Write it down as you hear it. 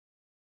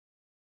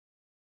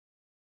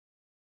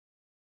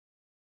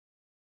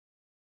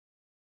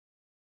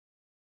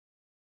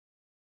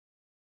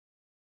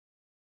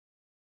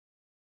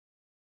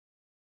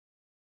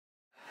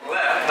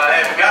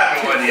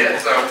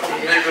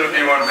should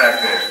be one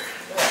back there.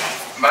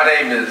 My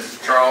name is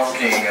Charles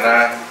King, and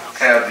I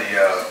have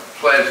the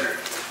pleasure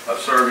of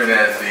serving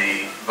as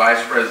the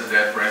Vice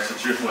President for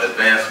Institutional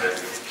Advancement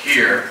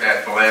here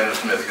at Philander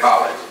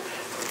College.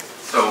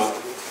 So,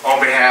 on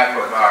behalf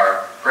of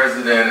our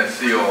President and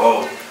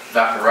COO,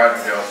 Dr.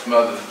 Roger Bell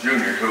Smothers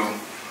Jr., who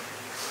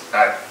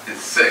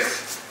is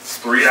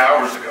 3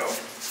 hours ago,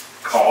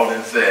 called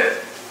and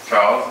said,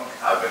 Charles,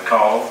 I've been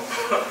called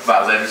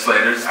by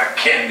legislators. I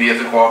can't be at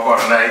the Quapaw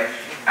tonight.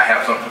 I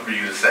have something for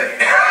you to say.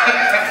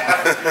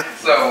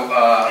 So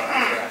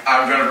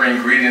I'm going to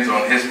bring greetings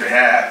on his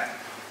behalf.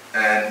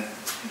 And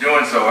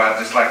doing so, I'd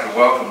just like to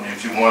welcome you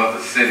to one of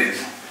the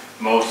city's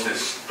most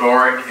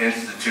historic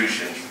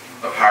institutions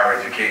of higher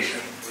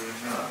education,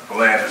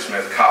 Philander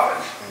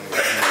College.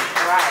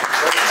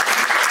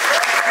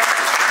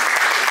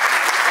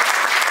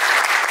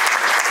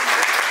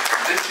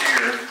 This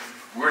year,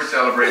 we're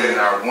celebrating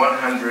our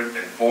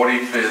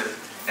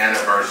 145th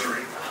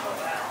anniversary.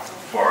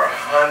 For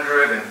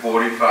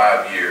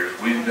 145 years,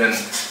 we've been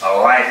a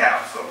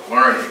lighthouse of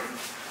learning,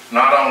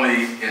 not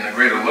only in the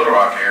greater Little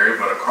Rock area,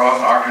 but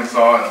across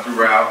Arkansas and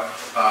throughout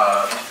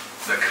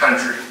the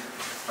country.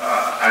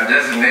 Our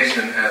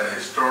designation as a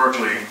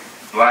historically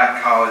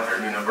black college or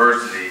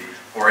university,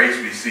 or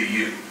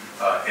HBCU,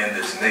 in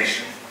this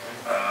nation.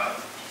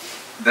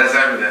 That's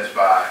evidenced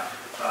by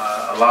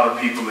a lot of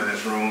people in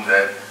this room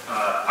that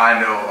I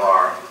know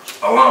are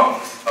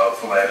alums of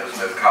Philander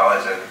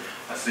College, and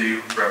I see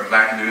Reverend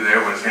McAdoo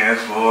there with his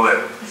hands full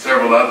and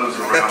several others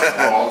around the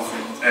hall.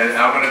 And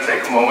I'm going to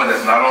take a moment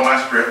that's not on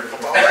my script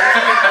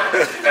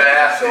and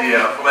ask the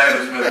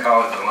Philander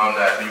College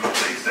alumni if you would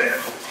please stand.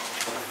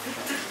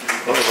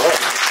 All right.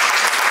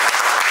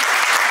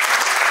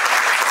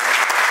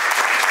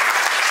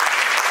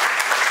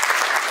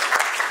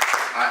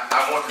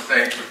 I want to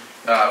thank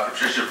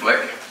Patricia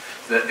Blick,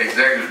 the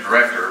Executive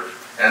Director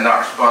and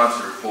our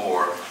sponsor,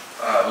 for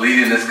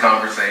leading this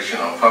conversation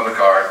on public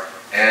art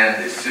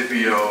and the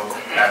Scipio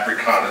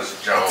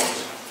Africanus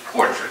Jones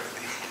portrait.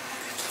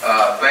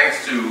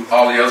 Thanks to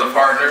all the other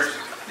partners,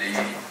 the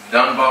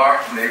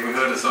Dunbar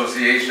Neighborhood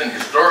Association,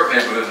 Historic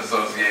Neighborhood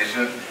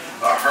Association,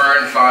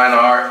 Hearn Fine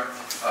Art,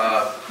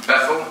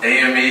 Bethel,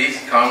 AMEs,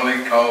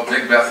 commonly called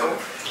Big Bethel,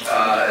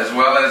 as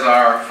well as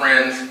our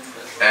friends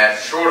at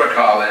Shorter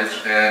College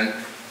and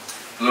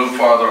a little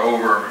farther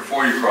over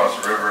before you cross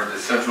the river, the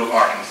Central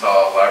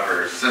Arkansas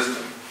Library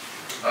System.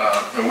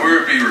 And we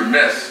would be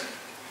remiss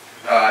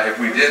if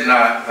we did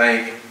not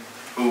thank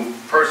the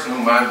person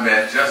whom I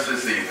met just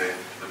this evening,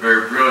 the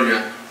very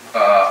brilliant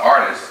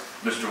artist,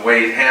 Mr.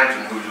 Wade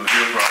Hampton, who you'll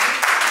hear from.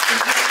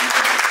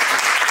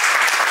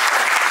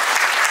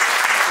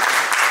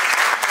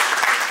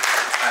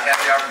 I had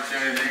the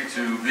opportunity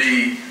to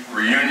be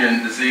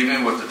reunion this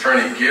evening with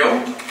Attorney Gill.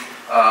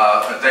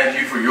 And thank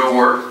you for your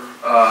work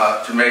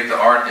to make the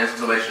art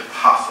installation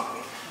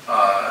possible.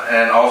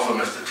 And also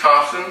Mr.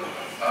 Thompson.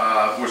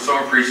 We're so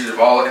appreciative of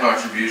all the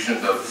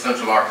contributions of the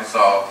Central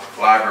Arkansas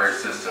Library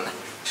System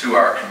to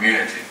our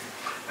community.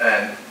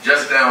 And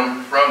just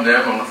down from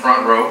them on the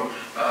front row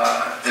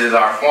is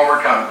our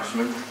former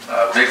Congressman,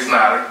 Vic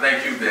Snyder.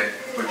 Thank you, Vic,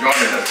 for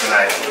joining us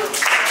tonight.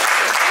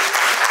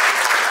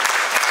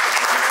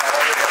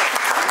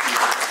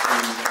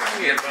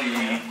 Get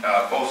the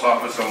post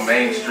office on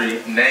Main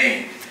Street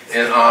named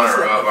in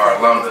honor of our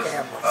alumnus,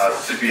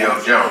 Scipio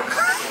Jones.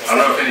 I don't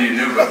know if any of you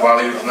knew, but while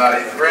he was not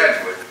a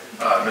graduate,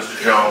 Mr.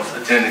 Jones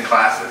attended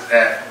classes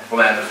at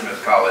Philander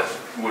College,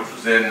 which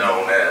was then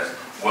known as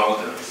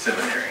Weldon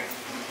Seminary.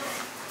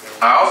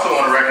 I also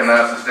want to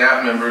recognize the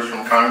staff members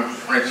from Congressman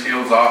French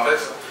Hill's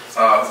office,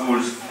 who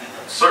is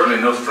certainly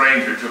no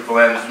stranger to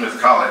Philander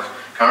College.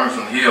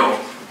 Congressman Hill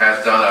has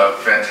done a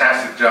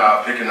fantastic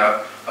job picking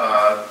up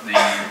the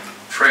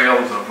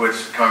trails of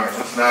which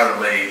Congressman Snyder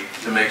laid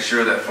to make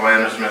sure that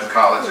Philander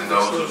College and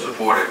those who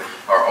support it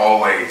are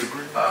always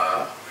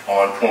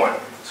on point.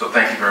 So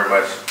thank you very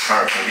much,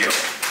 Congressman Gill.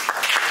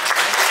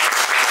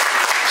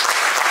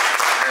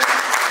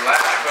 And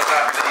last but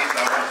not least,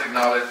 I want to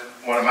acknowledge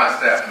one of my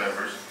staff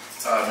members,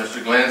 Mr.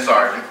 Glenn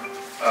Sargent,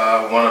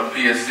 one of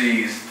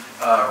PSC's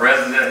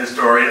resident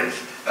historians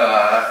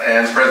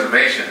and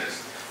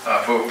preservationists,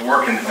 for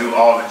working to do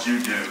all that you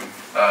do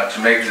to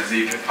make this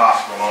evening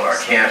possible on our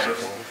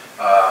campus.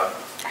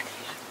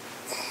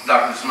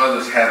 Dr.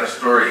 Smothers had a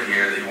story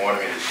here that he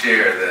wanted me to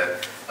share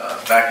that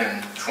back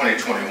in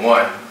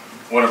 2021,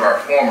 one of our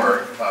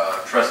former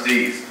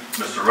trustees,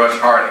 Mr. Rush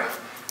Harding,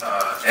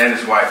 and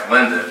his wife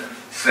Linda,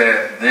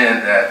 said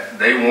then that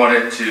they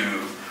wanted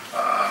to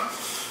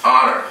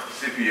honor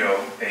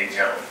Scipio A.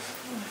 Jones.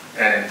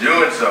 And in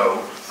doing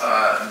so,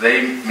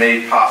 they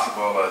made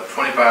possible a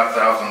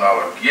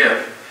 $25,000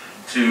 gift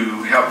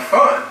to help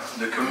fund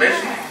the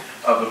commissioning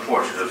of the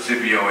portrait of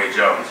Scipio A.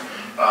 Jones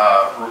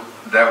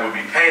that will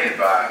be painted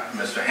by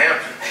Mr.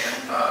 Hampton.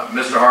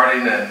 Mr.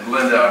 Harding and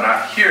Linda are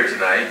not here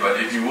tonight, but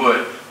if you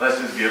would, let's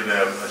just give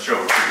them a show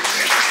of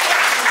appreciation.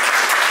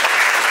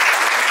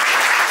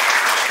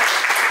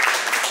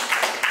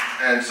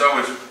 And so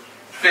it's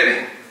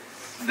fitting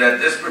that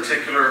this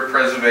particular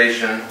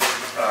preservation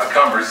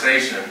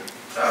conversation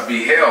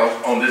be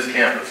held on this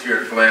campus here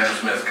at Philander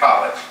Smith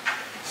College.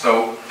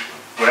 So,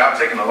 without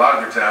taking a lot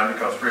of your time,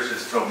 because Patricia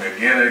has told me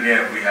again and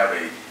again, we have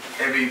a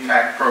heavy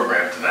packed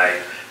program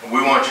tonight.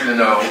 We want you to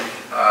know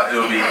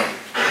it'll be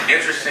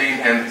interesting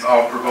and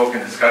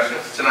thought-provoking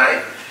discussions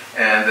tonight,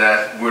 and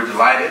that we're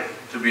delighted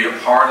to be a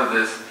part of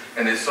this,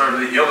 and it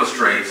certainly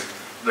illustrates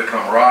the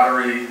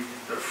camaraderie,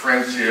 the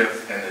friendship,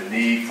 and the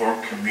need for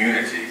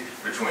community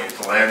between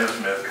Philander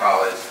Smith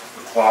College,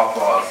 the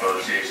Quapaw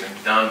Association,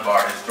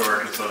 Dunbar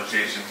Historic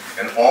Association,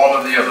 and all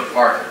of the other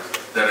partners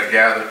that are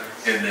gathered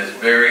in this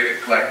very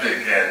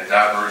eclectic and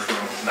diverse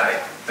room tonight.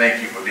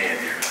 Thank you for being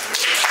here.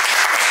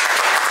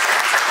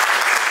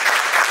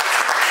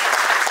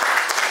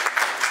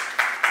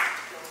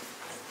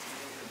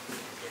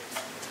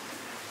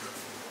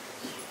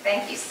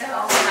 Thank you so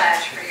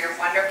much for your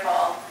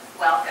wonderful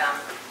welcome.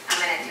 I'm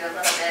going to do a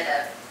little bit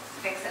of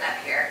fixing up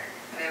here,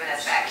 moving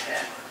us back to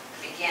the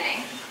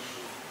beginning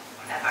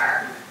of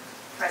our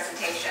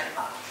presentation.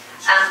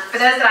 For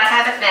those that I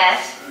haven't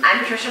met,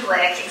 I'm Patricia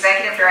Blick,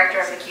 Executive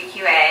Director of the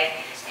QQA,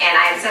 and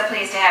I am so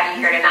pleased to have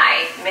you here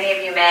tonight. Many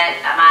of you met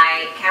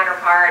my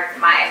counterpart,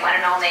 my one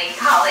and only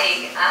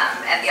colleague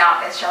at the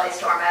office, Shelley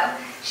Stormo.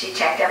 She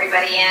checked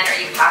everybody in, or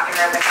you can talk to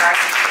her with our.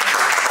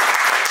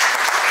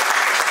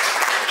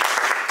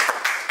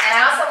 And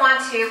I also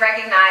want to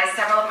recognize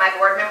several of my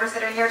board members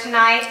that are here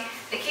tonight.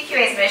 The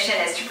QQA's mission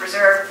is to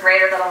preserve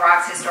Greater Little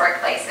Rock's historic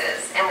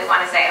places, and we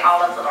want to say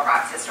all of Little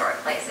Rock's historic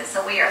places.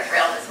 So we are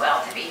thrilled as well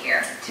to be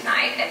here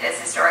tonight at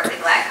this historically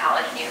Black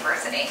college and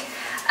university.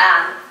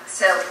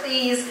 So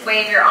please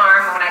wave your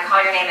arm when I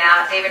call your name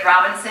out. David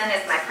Robinson is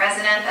my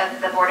president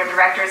of the board of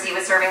directors. He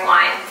was serving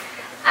wine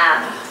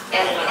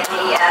in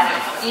the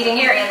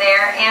eating area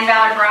there. Ann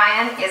Ballard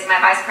Bryan is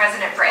my vice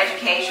president for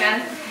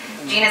education.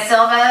 Gina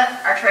Silva,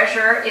 our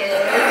treasurer, is,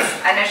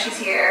 I know she's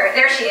here,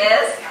 there she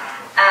is.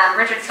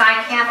 Richard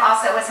Steinkamp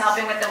also was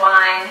helping with the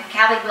wine.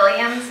 Callie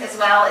Williams as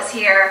well is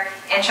here,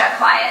 and Chuck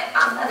Clyatt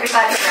on the other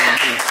side of the room.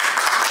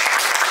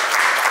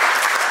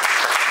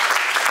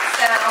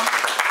 So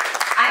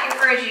I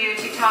encourage you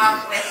to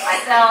talk with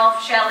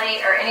myself,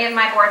 Shelley, or any of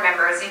my board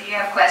members if you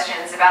have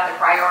questions about the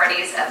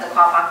priorities of the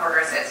Quapaw Quarter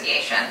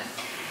Association.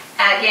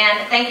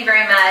 Again, thank you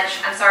very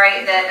much. I'm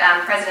sorry that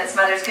President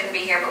Smothers couldn't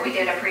be here, but we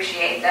did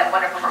appreciate the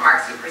wonderful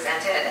remarks you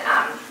presented,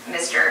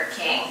 Mr.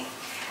 King.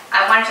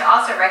 I wanted to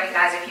also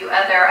recognize a few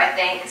other, I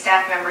think,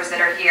 staff members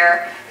that are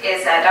here.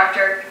 Is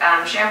Dr.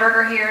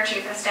 Schamberger here,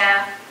 Chief of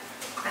Staff?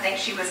 I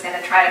think she was going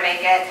to try to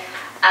make it.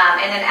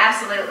 And then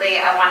absolutely,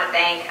 I want to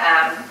thank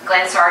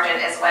Glenn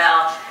Sargent as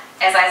well.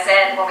 As I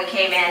said when we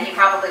came in, he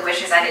probably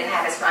wishes I didn't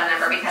have his phone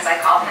number because I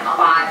called him a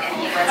lot, and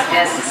he was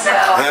just so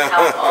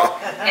helpful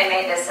and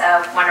made this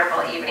a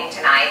wonderful evening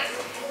tonight.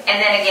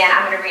 And then again,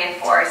 I'm going to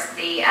reinforce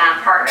the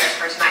partners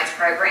for tonight's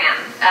program.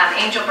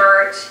 Angel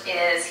Burt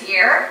is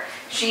here.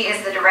 She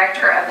is the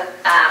director of the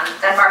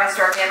Dunbar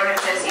Historic Neighborhood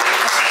Association. And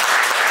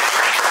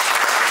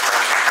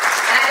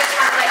I just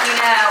want to let you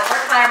know,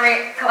 we're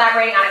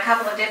collaborating on a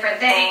couple of different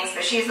things,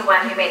 but she's the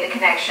one who made the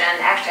connection,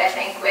 actually I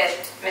think with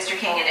Mr.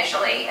 King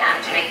initially,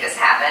 to make this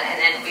happen, and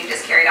then we've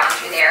just carried on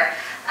through there.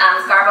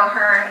 Garbo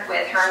Hearn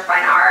with Hearn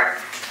Fine Art.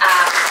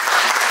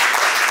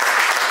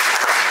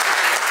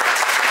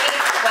 He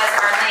was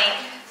our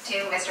link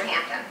to Mr.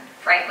 Hampton,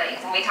 frankly.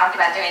 When we talked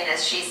about doing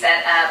this, she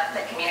set up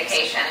the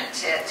communication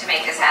to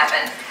make this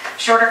happen.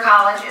 Shorter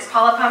College is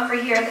Paula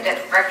Pumphrey here, the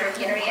director of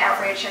Community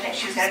Outreach. I think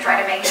she was going to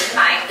try to make it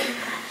tonight.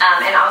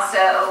 And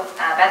also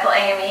Bethel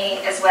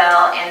AME as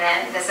well, and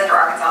then the Central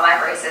Arkansas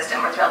Library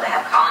System. We're thrilled to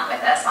have Colin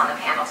with us on the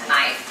panel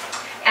tonight.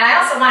 And I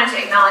also wanted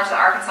to acknowledge the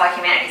Arkansas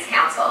Humanities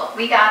Council.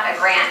 We got a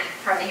grant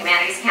from the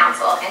Humanities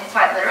Council, and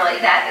quite literally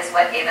that is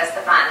what gave us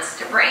the funds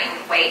to bring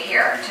Wade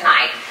here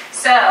tonight.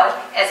 So,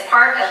 as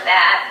part of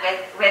that, with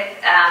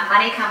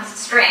money comes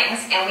strings,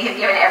 and we have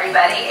given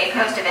everybody a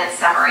post-event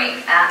summary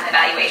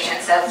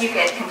evaluation. So if you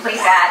could complete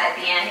that at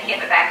the end and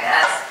give it back to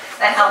us,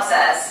 that helps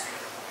us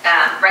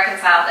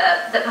reconcile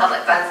the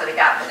public funds that we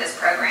got for this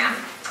program.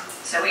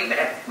 So we would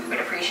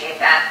appreciate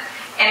that.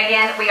 And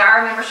again, we are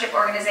a membership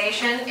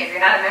organization. If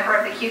you're not a member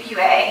of the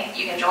QQA,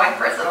 you can join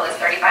for as little as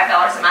 $35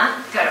 a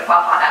month. Go to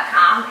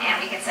quapaw.com and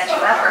we can set you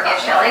up or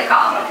give Shelley a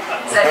call.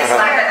 So just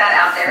want to put that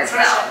out there as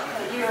well.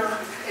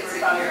 It's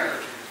a year.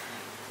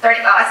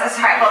 Sorry, well,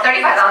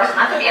 $35 a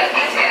month would be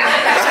okay too.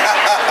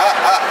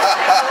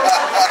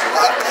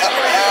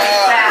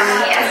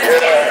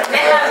 Yes.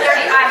 Minimum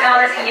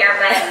 $35 a year,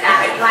 but if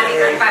you want to be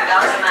 $35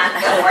 a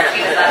month, go for it.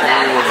 We would love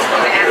that. We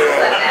would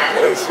absolutely love that.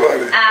 That's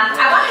funny.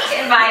 I wanted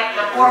to invite,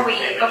 before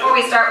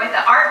we start with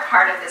the art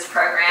part of this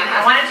program,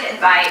 I wanted to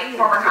invite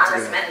former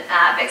Congressman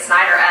Vic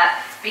Snyder up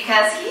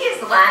because he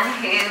is the one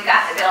who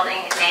got the building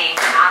named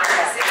in honor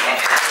of Scipio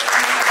Africanus.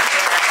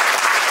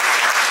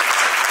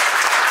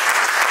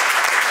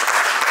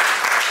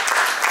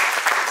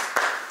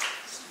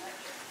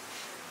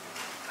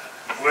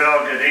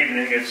 Well, good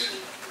evening. It's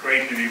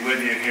great to be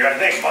with you here. I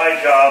think my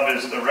job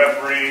is the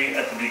referee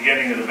at the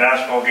beginning of the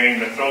basketball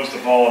game that throws the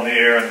ball in the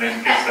air and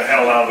then gets the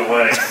hell out of the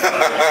way. Just to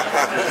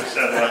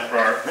set it up for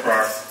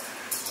our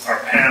our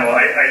panel.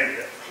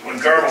 When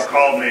Garble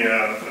called me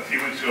a few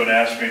weeks ago and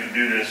asked me to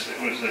do this,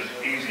 it was an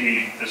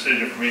easy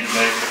decision for me to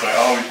make because I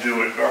always do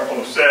what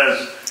Garble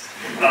says.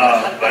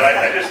 But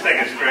I just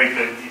think it's great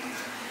that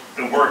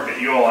the work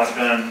that you all have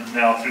done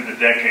now through the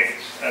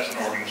decades as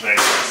an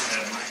organization.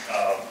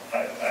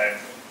 And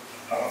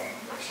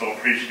I'm so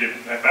appreciative.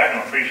 In fact,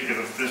 I'm appreciative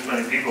of this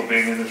many people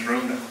being in this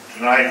room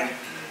tonight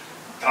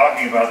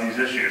talking about these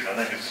issues. I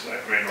think it's a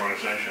great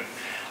organization.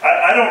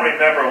 I don't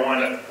remember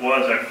when it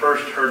was I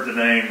first heard the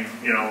name,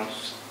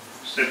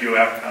 Scipio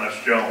Africanus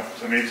Jones.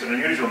 I mean, it's an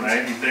unusual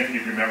name. You think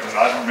you'd remember it.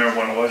 I don't remember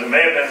when it was. It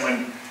may have been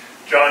when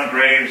John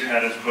Graves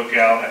had his book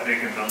out, I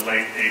think in the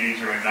late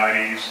 80s, early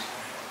 90s.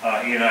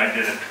 He and I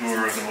did a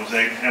tour of the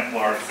Mosaic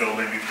Templars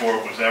building before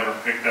it was ever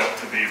picked up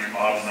to be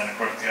remodeled. And then, of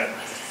course, we had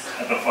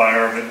the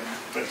fire.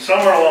 But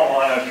somewhere along the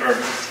line, I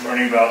started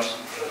learning about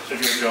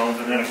Scipio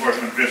Jones. And then, of course,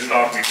 when Chris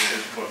Stockman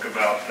did his book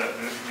about the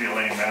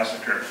Elaine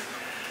massacre.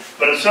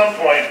 But at some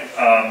point,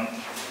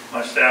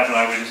 my staff and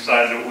I, we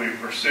decided that we would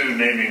pursue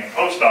naming a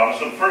post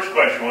office. So the first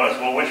question was,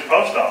 well, which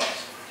post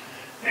office?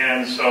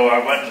 And so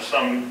I went to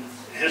some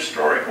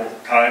historical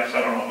types.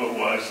 I don't know who it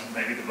was.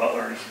 Maybe the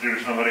Butler Institute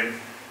or somebody.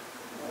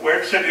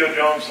 Where Scipio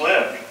Jones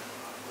lived.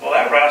 Well,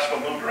 that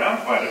rascal moved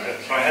around quite a bit.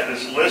 So I had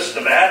this list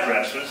of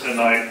addresses, and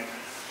I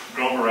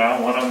drove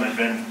around. One of them had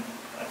been,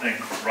 I think,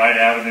 Wright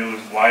Avenue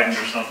was widened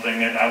or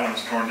something, and that one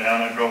was torn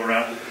down. I drove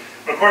around.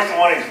 But of course, the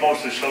one he's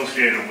most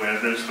associated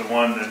with is the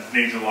one that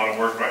needs a lot of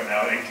work right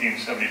now,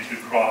 1872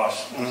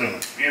 Cross. It was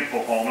a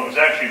beautiful home. It was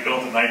actually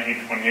built in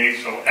 1928,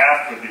 so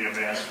after the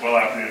events, well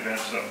after the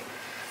events of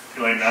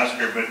the Elaine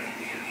massacre, but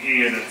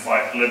he and his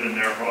wife lived in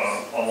there for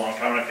a long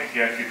time, and I think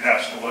he actually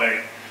passed away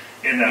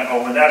in that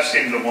home. And that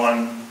seemed the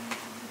one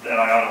that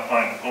I ought to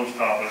find the post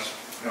office,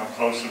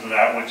 closer to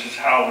that, which is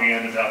how we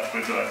ended up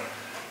with the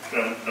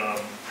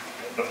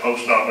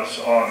post office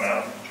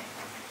on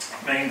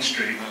Main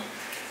Street.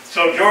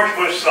 So George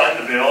Bush signed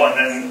the bill, and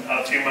then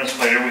a few months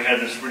later we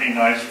had this really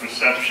nice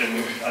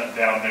reception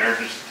down there,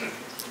 just to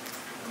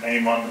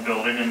name on the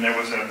building, and there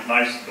was a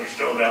nice, there's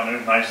still down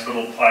there, a nice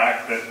little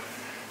plaque that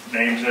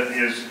names it.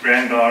 His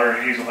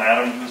granddaughter, Hazel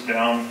Adams, was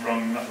down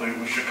from, I believe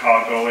it was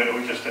Chicago, and it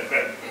was just a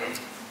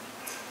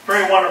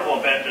very wonderful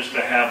event just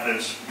to have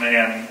this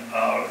man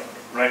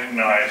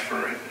recognized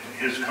for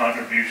his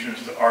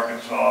contributions to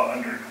Arkansas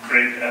under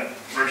great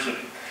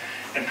adversity.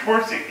 And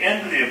towards the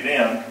end of the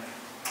event,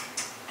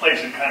 place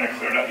had kind of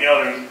cleared up.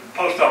 The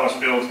post office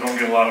bills don't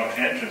get a lot of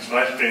attention, so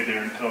I stayed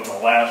there until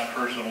the last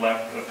person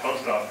left the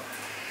post office.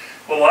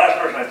 Well, the last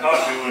person I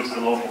talked to was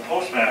the local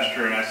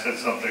postmaster, and I said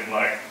something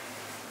like,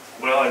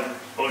 well, I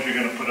suppose you're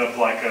going to put up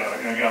like a,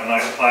 got a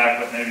nice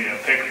plaque, but maybe a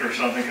picture or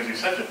something, because he's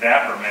such a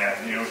dapper man,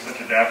 such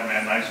a dapper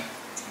man, nice,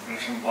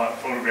 there's some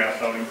photographs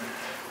of him.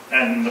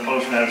 And the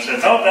postmaster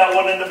said, no, that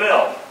wasn't in the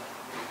bill.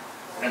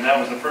 And that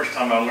was the first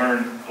time I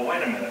learned, oh,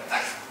 wait a minute.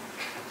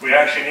 We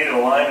actually needed a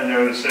line in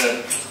there that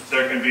said,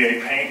 there can be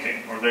a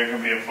painting or there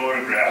can be a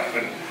photograph.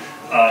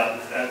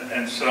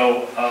 And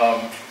so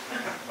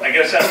I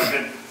guess that's a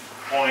good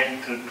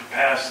point to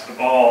pass the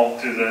ball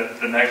to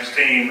the next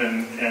team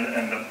and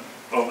the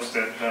folks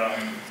that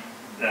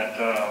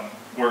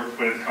worked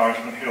with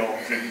Congressman Hill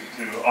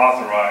to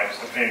authorize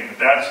the painting. But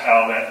that's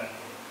how that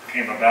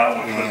came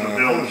about, which was the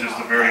bill was just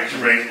a very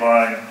straight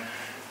line.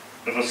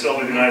 The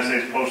facility of the United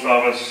States Post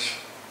Office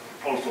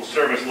Postal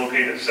Service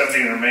located at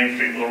 1700 Main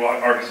Street, Little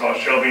Rock, Arkansas,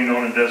 shall be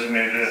known and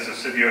designated as the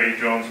Scipio A.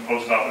 Jones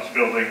Post Office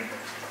Building,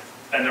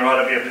 and there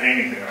ought to be a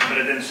painting there, but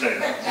it didn't say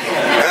that.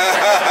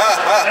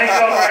 Thank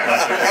you all very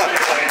much.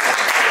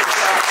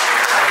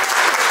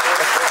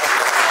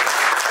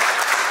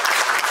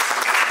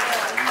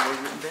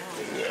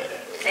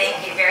 Thank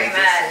you very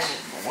much.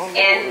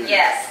 And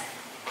yes,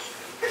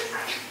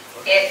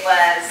 it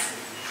was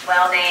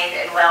well named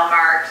and well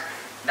marked.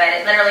 But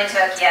it literally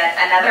took yet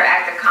another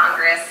act of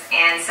Congress,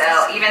 and so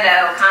even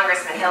though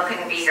Congressman Hill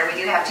couldn't be here, we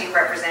do have two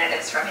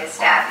representatives from his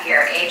staff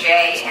here,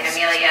 AJ and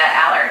Amelia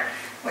Allard.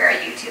 Where are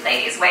you two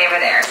ladies? Way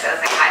over there, so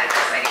say hi to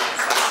those ladies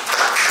as well.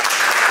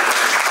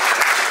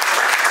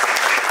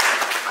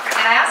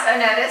 And I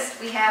also noticed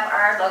we have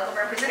our local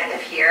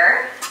representative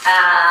here,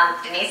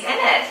 Denise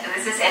Innett.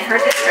 This is in her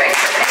district.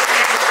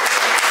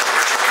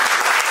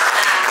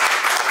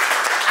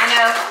 I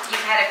know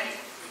you've had a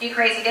few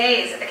crazy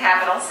days at the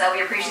Capitol, so we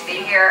appreciate that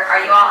you're here.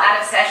 Are you all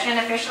out of session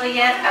officially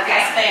yet? Okay.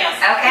 Yes, ma'am.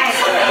 Okay.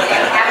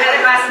 Have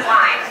another glass of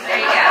wine. There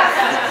you go.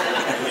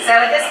 So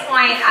at this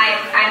point,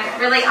 I'm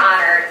really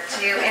honored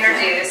to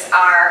introduce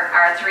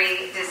our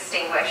three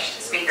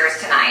distinguished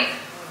speakers tonight.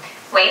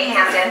 Wade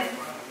Hampton.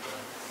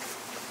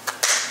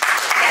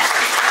 Yes.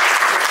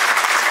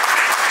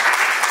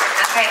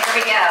 Okay, here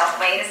we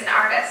go. Wade is an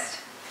artist.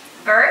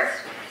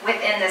 Birthed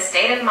within the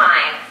state of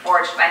mind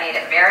forged by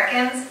Native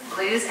Americans,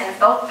 blues and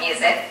folk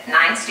music,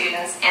 9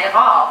 students, and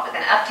evolved with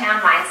an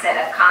uptown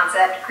mindset of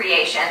concept,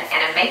 creation,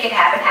 and a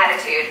make-it-happen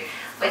attitude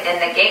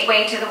within the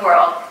gateway to the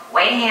world,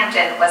 Wade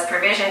Hampton was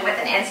provisioned with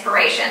an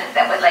inspiration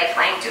that would lay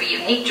claim to a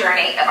unique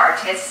journey of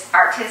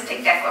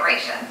artistic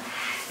declaration.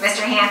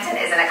 Mr. Hampton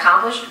is an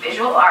accomplished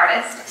visual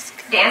artist,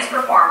 dance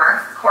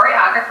performer,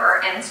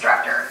 choreographer, and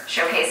instructor,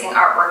 showcasing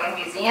artwork in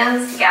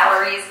museums,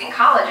 galleries, and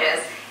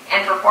colleges,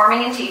 and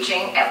performing and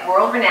teaching at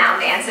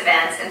world-renowned dance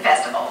events and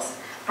festivals.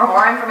 For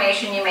more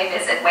information, you may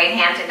visit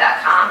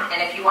wadehampton.com,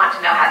 and if you want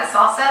to know how to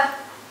salsa,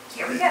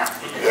 here we go.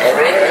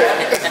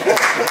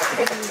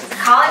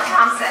 Colin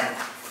Thompson.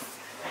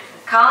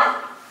 Colin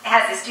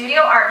has a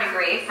studio art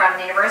degree from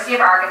the University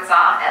of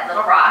Arkansas at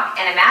Little Rock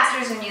and a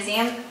master's in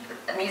museum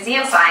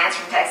science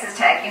from Texas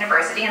Tech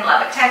University in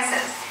Lubbock, Texas.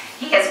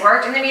 He has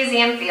worked in the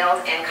museum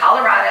field in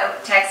Colorado,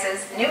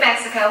 Texas, New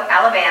Mexico,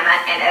 Alabama,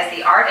 and as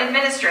the art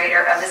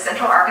administrator of the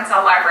Central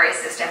Arkansas Library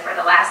System for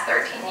the last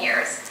 13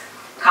 years.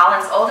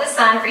 Colin's oldest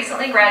son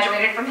recently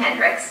graduated from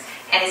Hendrix,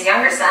 and his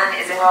younger son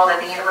is enrolled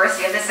at the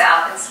University of the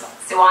South in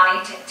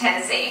Sewanee,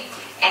 Tennessee,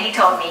 and he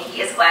told me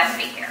he is glad to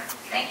be here.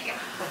 Thank you.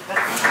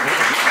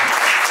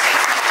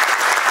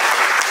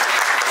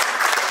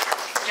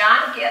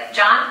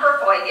 John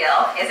Purfoy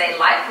Gill is a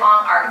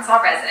lifelong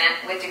Arkansas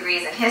resident with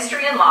degrees in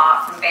history and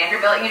law from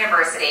Vanderbilt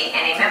University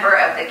and a member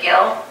of the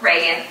Gill,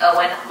 Reagan,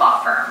 Owen law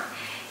firm.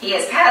 He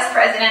is past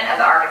president of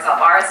the Arkansas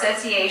Bar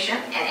Association,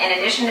 and in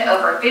addition to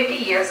over 50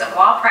 years of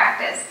law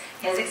practice,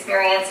 his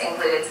experience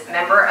includes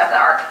member of the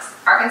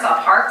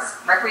Arkansas Parks,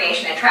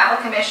 Recreation and Travel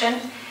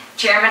Commission,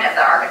 chairman of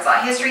the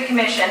Arkansas History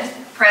Commission,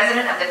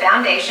 president of the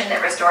foundation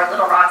that restored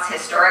Little Rock's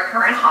historic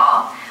Curran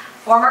Hall,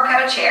 former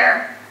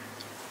co-chair,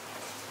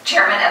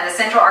 chairman of the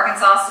Central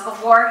Arkansas Civil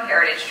War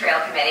Heritage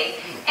Trail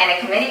Committee, and a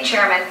committee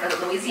chairman for the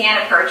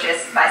Louisiana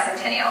Purchase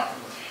Bicentennial.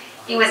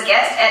 He was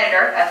guest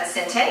editor of the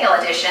Centennial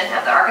edition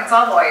of the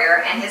Arkansas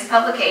Lawyer, and his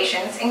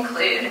publications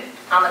include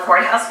On the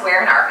Courthouse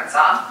Square in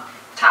Arkansas,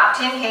 Top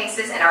 10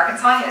 Cases in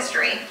Arkansas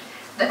History,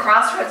 The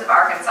Crossroads of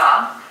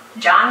Arkansas,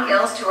 John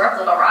Gill's Tour of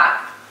Little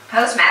Rock,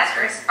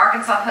 Postmasters,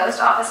 Arkansas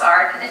Post Office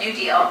Art and the New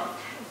Deal,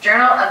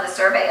 Journal of the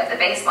Survey of the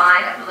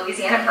Baseline of the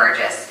Louisiana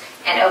Purchase,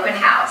 and Open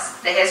House,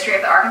 the history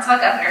of the Arkansas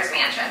Governor's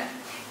Mansion.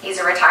 He's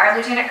a retired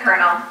lieutenant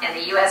colonel in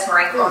the U.S.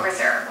 Marine Corps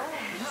Reserve.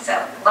 So,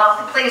 well,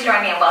 please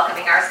join me in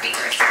welcoming our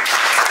speakers. So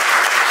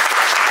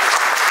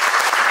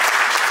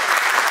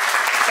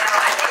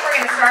I think we're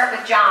going to start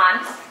with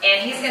John,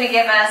 and he's going to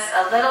give us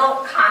a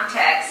little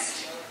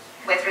context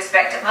with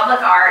respect to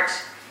public art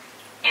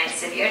and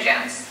Scipio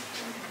Jones.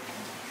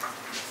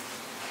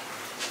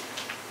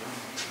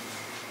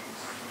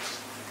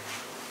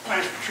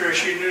 Thanks,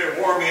 Patricia. You knew it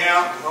wore me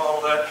out with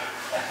all that.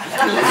 I'm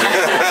going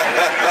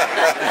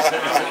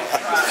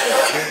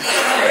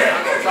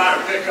to try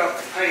to pick up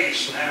the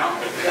pace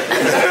now.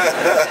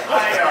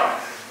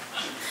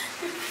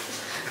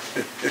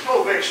 I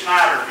told Vic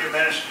Snyder a few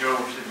minutes ago, I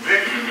said,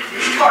 Vic, you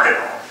started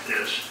all of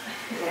this,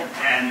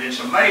 and it's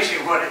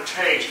amazing what it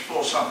takes to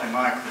pull something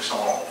like this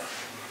off.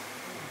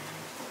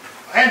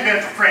 If it hadn't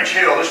been for French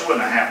Hill, this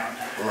wouldn't have happened.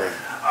 Right.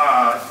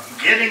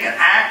 Getting an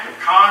act of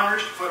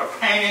Congress to put a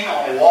painting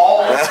on a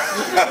wall,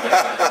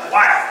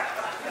 wow.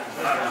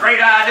 Great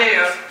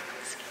idea,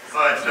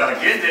 but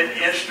getting it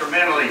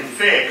instrumentally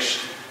fixed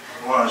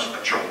was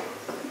a chore.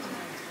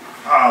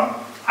 I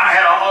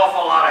had an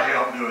awful lot of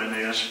help doing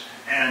this,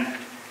 and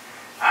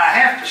I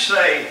have to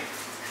say,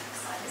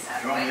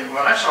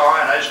 well, that's all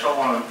right. I just don't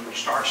want to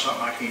start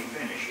something I can't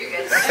finish. You're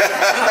good.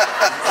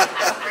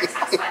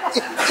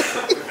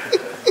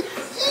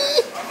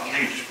 I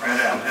need to spread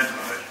out that much.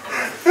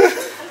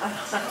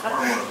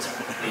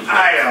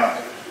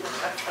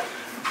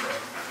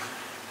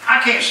 I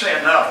can't say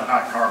enough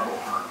about Carbo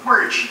Hearn.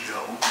 Where did she go?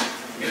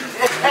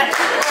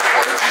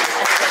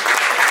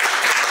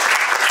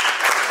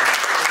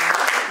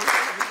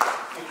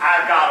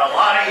 I've got a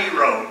lot of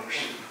heroes,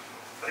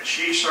 but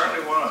she's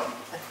certainly one of them.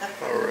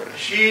 All right.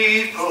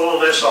 She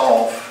pulled this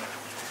off,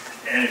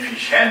 and if it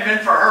hadn't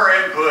been for her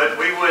input,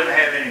 we wouldn't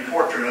have any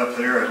portrait up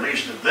there, at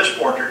least of this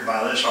portrait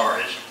by this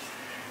artist.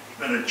 It's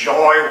been a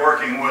joy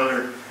working with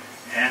her,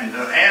 and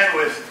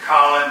with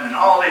Colin and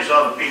all these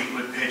other people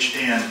that pitched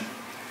in.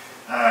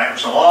 It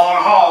was a long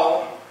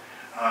haul,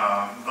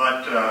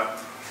 but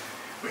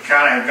we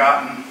kind of have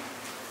gotten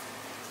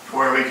to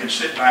where we can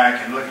sit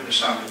back and look at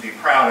something to be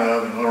proud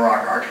of in Little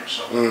Rock,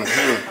 Arkansas.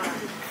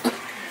 Mm-hmm.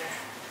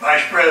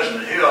 Vice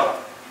President Hill,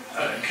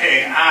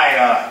 King,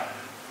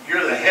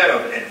 you're the head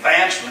of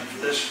advancement for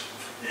this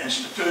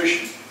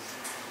institution.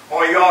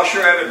 Boy, you all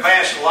sure have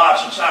advanced a lot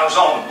since I was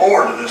on the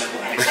board of this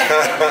place.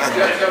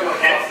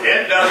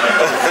 It doesn't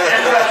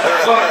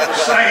look the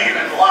same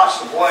in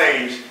lots of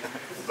ways,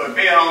 but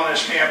being on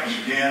this campus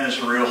again is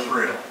a real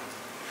thrill.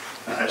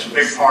 It's a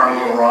big part of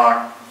Little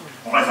Rock.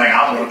 The only thing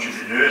I want you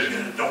to do is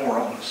get a door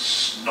on the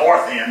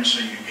north end so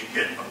you can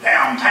get from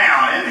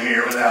downtown in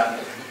here without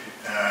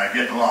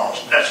getting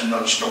lost. That's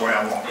another story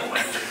I won't go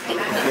into.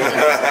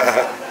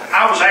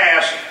 I was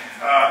asked,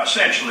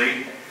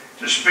 essentially,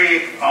 to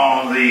speak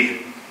on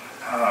the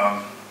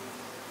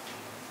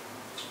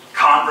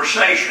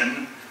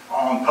conversation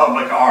on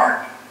public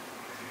art.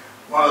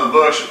 One of the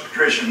books that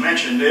Patricia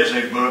mentioned is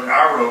a book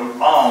I wrote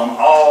on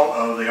all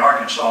of the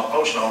Arkansas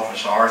Post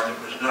Office art that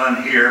was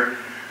done here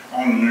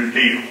on the New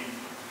Deal.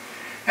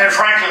 And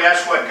frankly,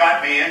 that's what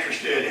got me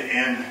interested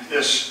in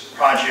this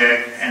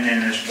project and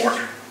in this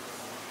portrait.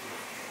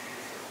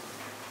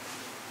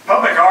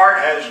 Public art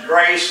has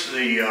graced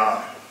the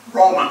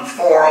Roman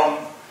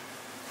Forum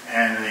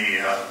and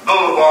the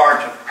Boulevard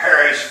to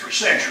Paris for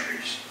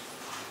centuries.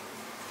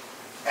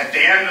 At the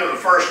end of the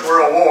First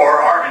World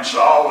War,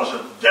 Arkansas was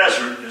a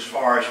desert as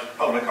far as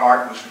public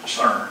art was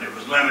concerned. It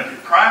was limited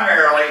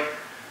primarily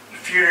to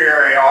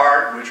funerary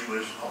art, which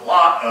was a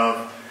lot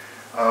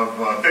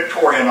of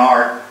Victorian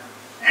art,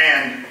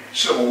 and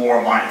Civil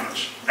War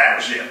monuments. That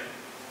was it.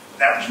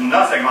 That was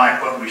nothing like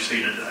what we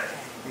see today.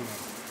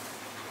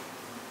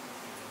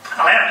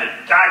 I'll have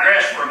to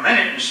digress for a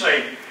minute and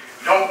say,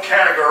 don't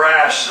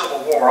categorize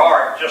Civil War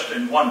art just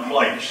in one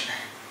place.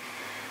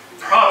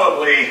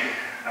 Probably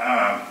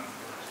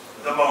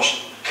the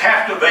most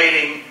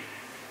captivating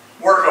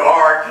work of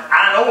art that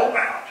I know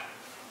about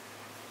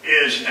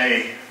is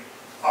an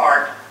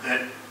art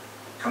that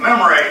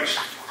commemorates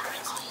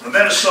the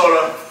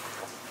Minnesota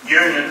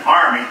Union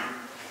Army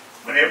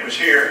when it was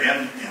here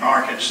in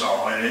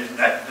Arkansas. And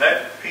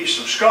that piece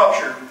of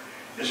sculpture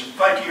is,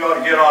 I think you ought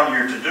to get on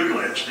your to-do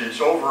list.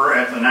 It's over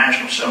at the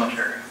National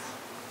Cemetery.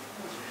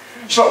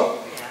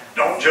 So,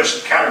 don't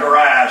just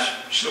categorize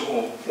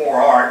Civil War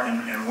art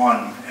in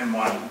one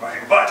way.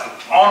 But,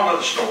 on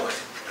with the story.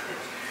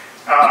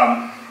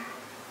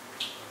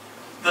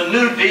 The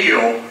New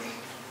Deal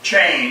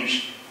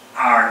changed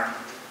our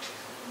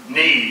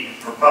need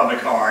for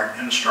public art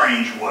in a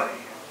strange way.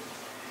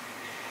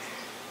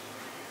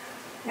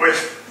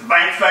 With the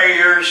bank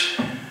failures,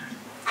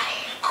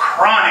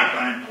 chronic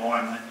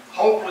unemployment,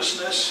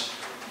 hopelessness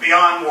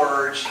beyond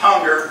words,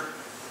 hunger,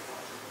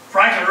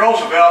 Franklin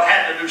Roosevelt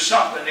had to do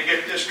something to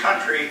get this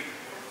country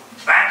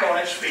back on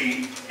its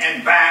feet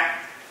and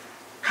back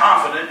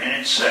confident in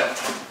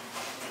itself.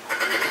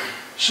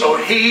 So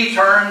he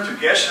turned to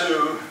guess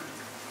who?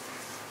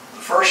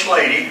 The First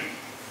Lady.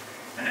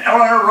 And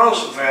Eleanor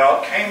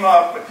Roosevelt came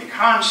up with the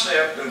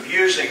concept of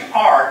using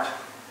art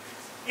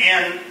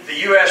in the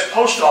U.S.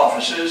 post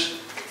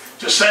offices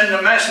to send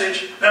the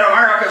message that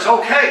America's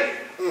okay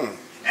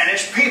and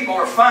its people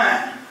are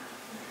fine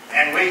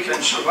and we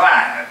can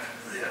survive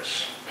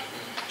this.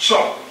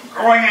 So,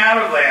 growing out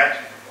of that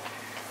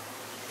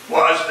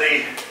was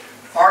the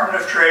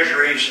Department of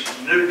Treasury's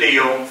New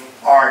Deal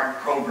art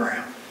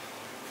program.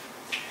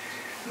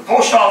 The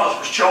post office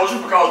was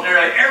chosen because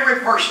nearly every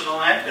person on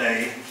that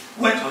day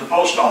went to the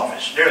post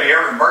office. Nearly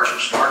every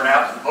merchant started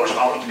out to the post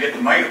office to get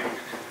the mail.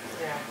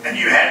 And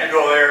you had to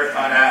go there to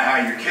find out how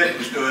your kid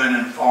was doing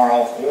in a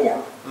far-off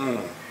war.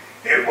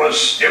 It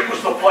was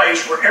the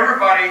place where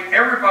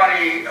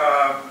everybody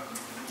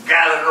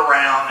gathered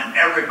around and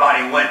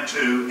everybody went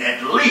to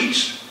at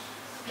least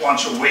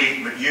once a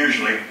week, but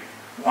usually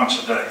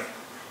once a day.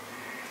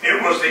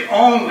 It was the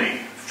only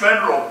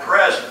federal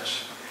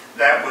presence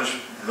that was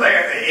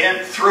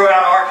there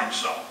throughout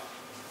Arkansas.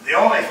 The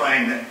only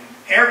thing that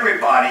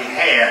everybody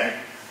had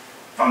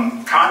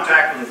from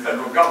contact with the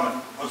federal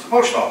government was the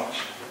post office.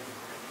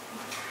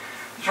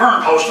 The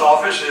term post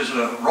office is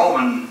a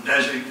Roman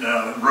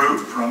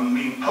root from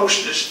meaning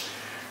postus,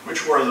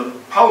 which were the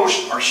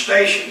posts or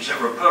stations that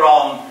were put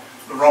on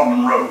the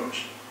Roman roads.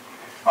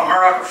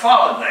 America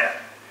followed that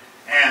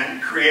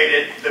and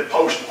created the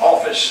post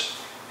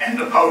office and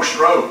the post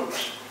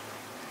roads.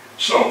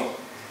 So,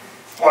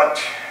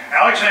 what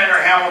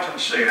Alexander Hamilton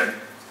said,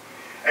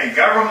 a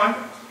government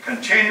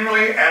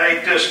continually at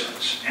a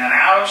distance and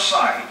out of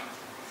sight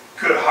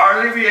could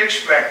hardly be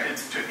expected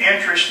to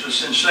interest the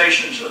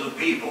sensations of the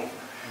people.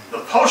 The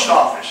post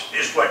office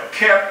is what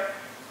kept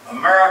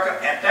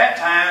America at that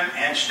time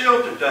and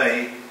still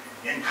today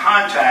in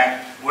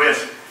contact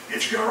with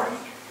its government.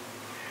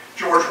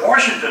 George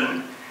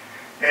Washington,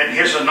 in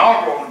his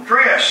inaugural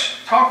address,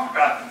 talked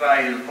about the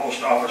value of the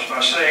post office by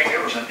saying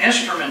it was an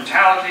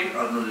instrumentality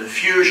of the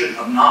diffusion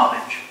of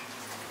knowledge.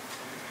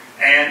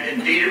 And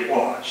indeed it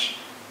was.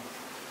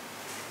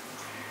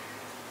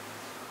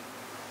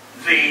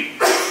 The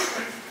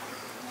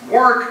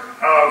work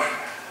of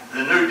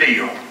the New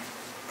Deal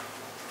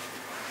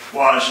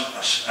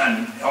was,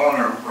 in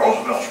Eleanor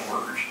Roosevelt's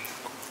words,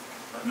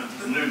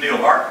 the New Deal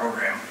art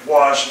program,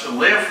 was to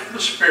lift the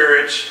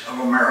spirits of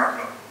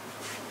America.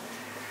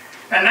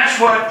 And that's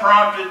what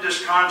prompted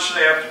this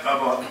concept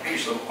of a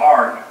piece of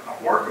art,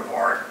 a work of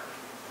art,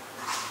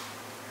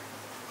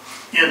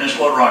 in this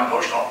Little Rock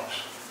post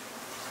office.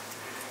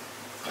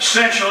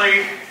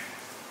 Essentially,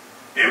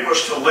 it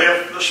was to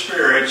lift the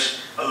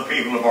spirits of the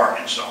people of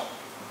Arkansas.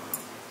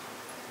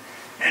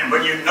 And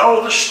when you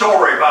know the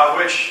story by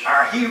which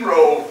our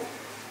hero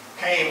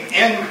came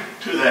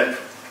into that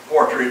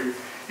portrait,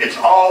 it's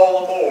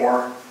all the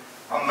more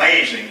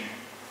amazing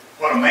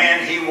what a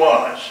man he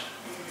was.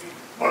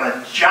 What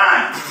a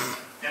giant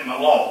in the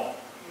law.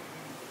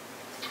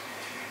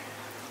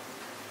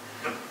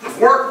 The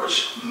work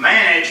was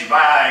managed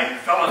by a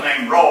fellow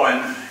named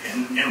Rowan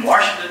in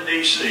Washington,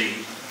 D.C.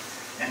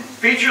 And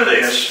feature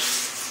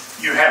this,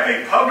 you have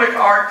a public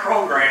art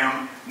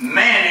program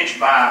managed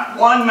by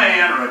one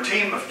man or a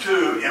team of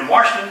two in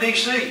Washington,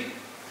 D.C.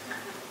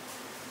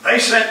 They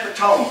set the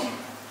tone.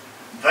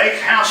 They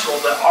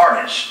counseled the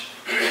artist.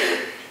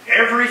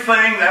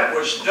 Everything that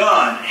was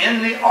done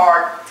in the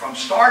art from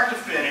start to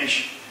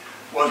finish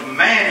was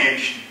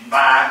managed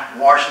by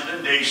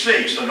Washington,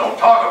 D.C. So don't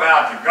talk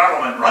about the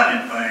government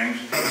running things.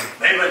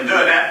 They've been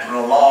doing that for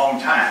a long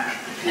time.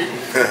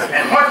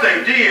 And what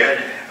they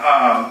did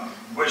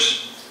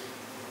was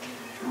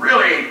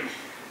really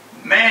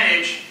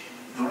manage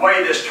the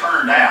way this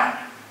turned out.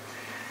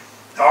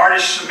 The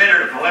artist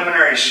submitted a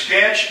preliminary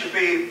sketch to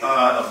be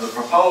of the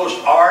proposed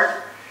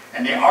art,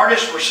 and the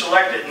artists were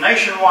selected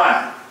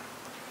nationwide.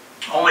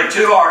 Only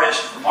 2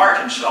 artists from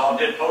Arkansas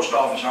did post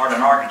office art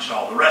in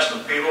Arkansas. The rest of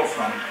the people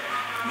from,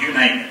 you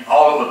name it,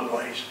 all over the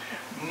place.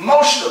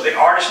 Most of the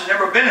artists had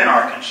never been in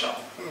Arkansas.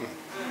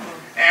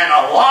 And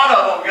a lot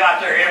of them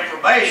got their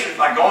information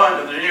by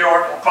going to the New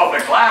York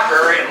Public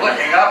Library and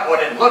looking up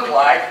what it looked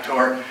like,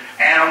 or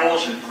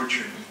animals, which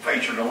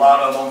featured a lot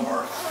of them,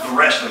 or the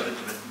rest of it.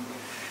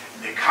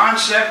 The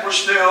concept was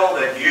still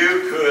that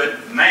you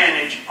could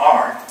manage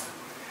art.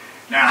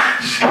 Now,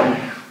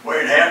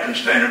 Wade Hampton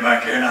standing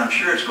back here, and I'm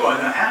sure it's going,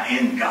 how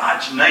in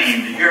God's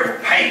name did you ever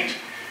paint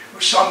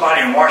with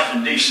somebody in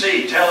Washington,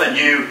 D.C. telling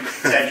you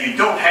that you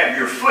don't have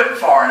your foot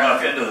far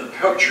enough into the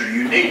picture,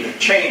 you need to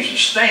change the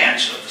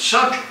stance of the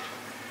subject?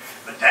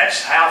 But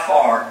that's how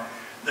far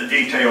the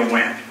detail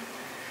went.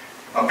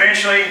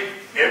 Eventually,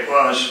 it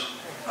was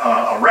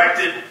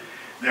erected.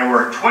 There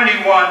were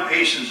 21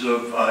 pieces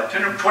of,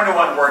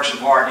 21 works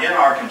of art in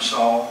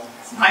Arkansas.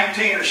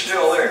 19 are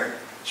still there.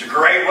 It's a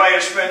great way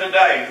to spend a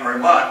day, or a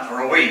month,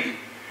 or a week,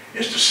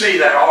 is to see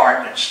that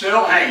art that's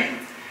still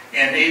hanging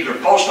in either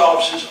post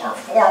offices or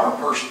former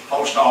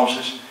post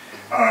offices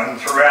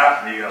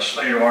throughout the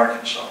state of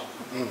Arkansas.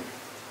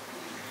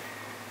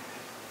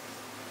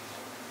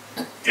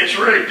 It's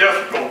really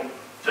difficult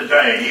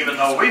today, even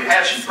though we've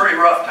had some pretty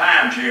rough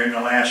times here in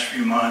the last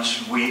few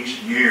months, weeks,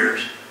 and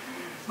years,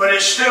 but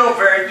it's still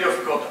very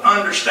difficult to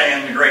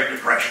understand the Great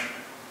Depression.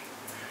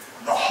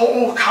 The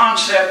whole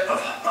concept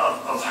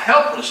of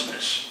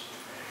helplessness.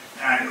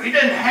 Now, we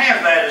didn't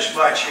have that as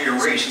much here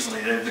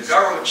recently. The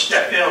government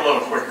stepped in a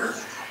little quicker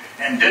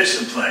and did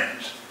some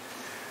things.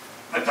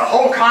 But the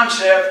whole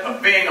concept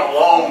of being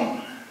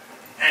alone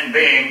and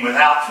being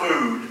without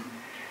food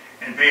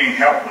and being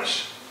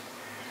helpless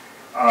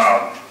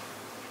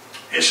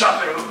is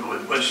something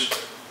that was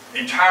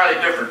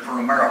entirely different for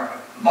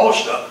America.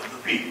 Most of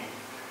the people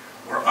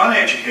were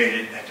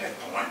uneducated at that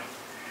point,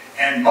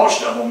 and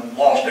most of them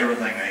lost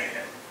everything they had.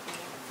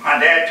 My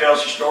dad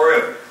tells the story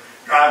of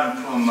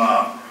driving from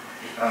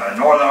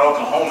northern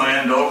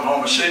Oklahoma into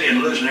Oklahoma City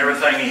and losing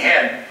everything he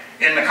had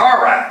in the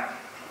car ride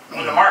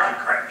when the market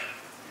crashed.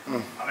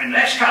 I mean,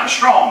 that's kind of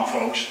strong,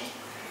 folks.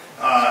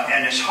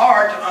 And it's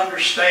hard to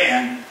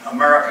understand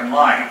American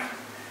life.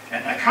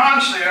 And the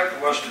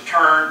concept was to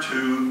turn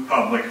to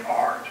public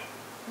art.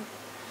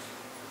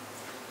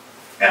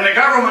 And the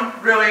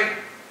government really,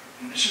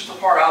 and this is the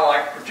part I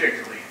like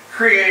particularly,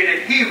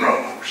 created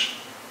heroes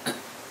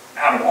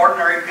out of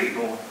ordinary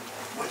people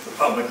with the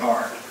public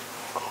art.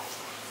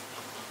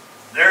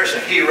 There's a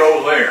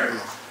hero there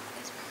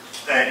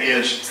that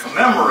is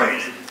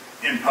commemorated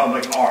in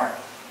public art.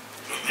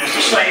 It's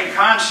the same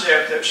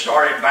concept that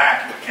started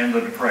back in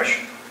the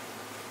Depression.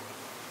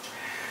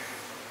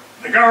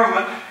 The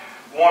government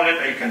wanted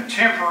a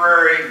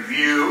contemporary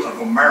view of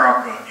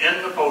America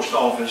in the post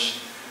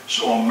office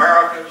so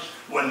Americans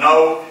would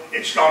know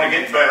it's going to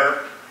get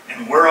better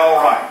and we're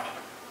all right.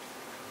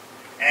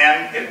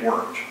 And it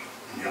worked.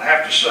 You'll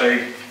have to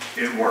say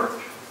it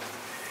worked.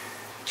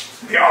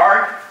 The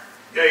art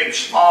gave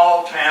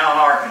small town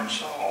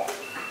Arkansas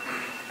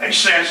a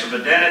sense of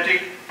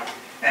identity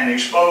and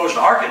exposed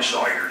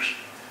Arkansasians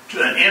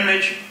to an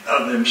image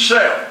of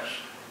themselves.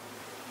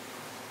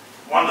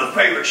 One of the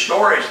favorite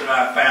stories that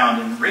I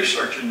found in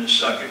researching this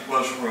subject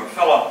was for a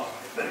fellow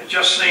that had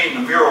just seen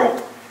the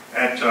mural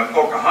at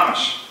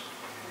Pocahontas.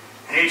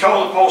 And he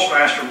told the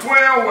postmaster,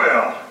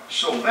 well,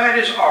 so that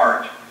is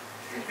art.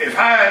 If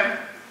I had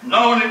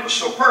known it was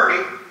so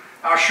pretty,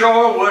 I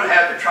sure would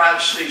have to try to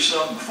see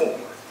something before.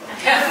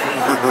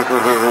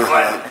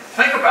 But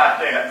think about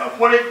that, of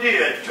what it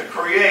did to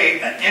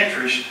create an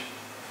interest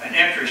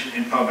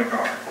in public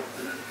art.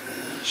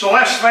 So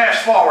let's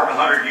fast forward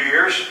 100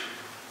 years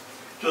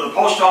to the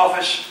post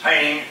office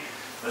painting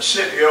the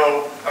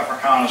Scipio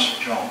Africanus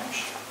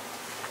Jones.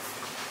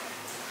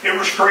 It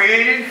was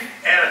created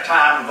at a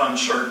time of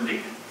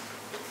uncertainty.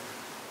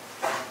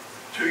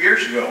 2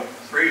 years ago,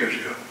 3 years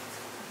ago.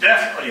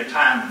 Definitely a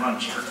time of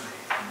uncertainty.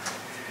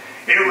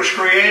 It was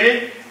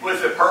created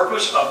with the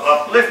purpose of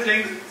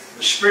uplifting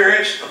the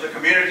spirits of the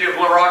community of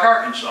Little Rock,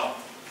 Arkansas.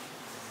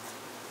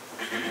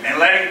 And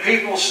letting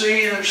people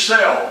see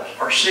themselves,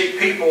 or see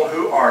people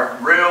who are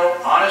real,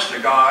 honest to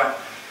God,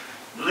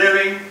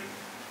 living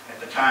at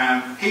the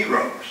time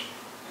heroes.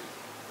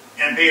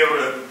 And be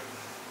able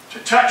to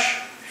touch,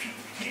 if you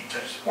can't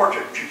touch the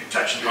portrait, but you can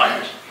touch the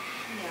likeness.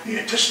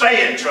 Yeah. To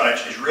stay in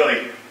touch is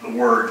really the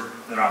word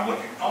that I'm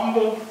looking for.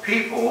 Humble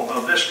people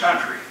of this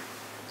country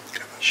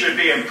should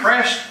be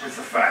impressed with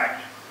the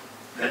fact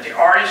that the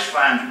artist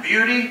finds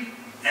beauty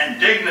and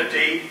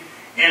dignity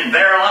in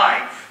their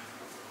life.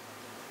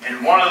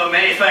 And one of the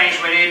many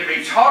things we need to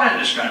be taught in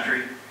this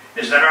country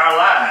is that our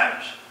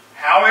lives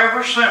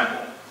however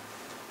simple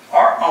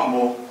or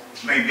humble,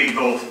 may be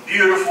both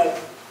beautiful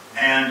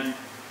and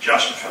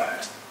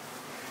justified.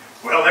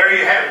 Well, there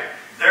you have it.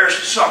 There's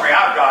the summary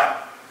I've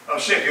got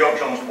of Scipio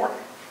Jones'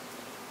 portrait.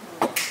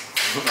 A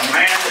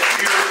man that's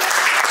beautiful,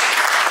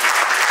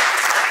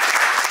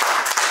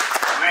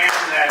 a man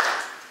that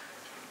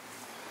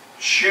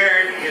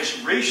shared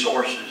his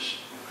resources.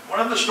 One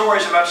of the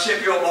stories about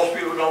Scipio most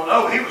people don't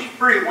know, he was a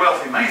pretty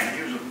wealthy man.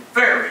 He was a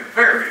very,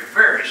 very,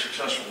 very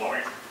successful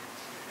lawyer.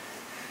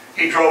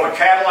 He drove a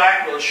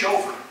Cadillac with a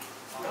chauffeur.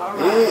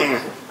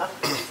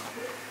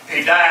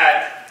 He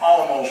died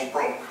almost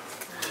broke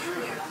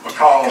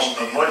because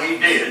of what he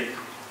did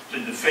to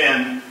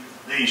defend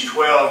these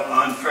 12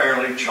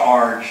 unfairly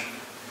charged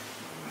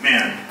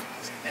men.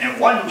 And it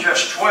wasn't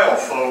just 12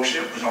 folks,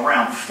 it was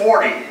around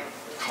 40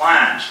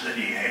 clients that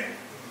he had.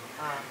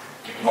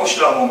 Most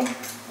of them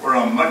were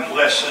on much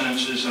less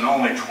sentences, and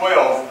only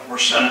 12 were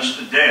sentenced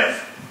to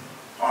death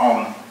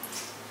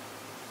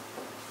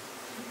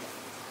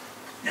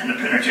in the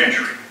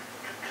penitentiary.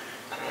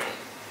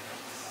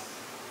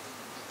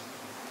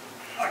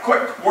 A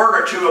quick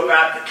word or two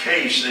about the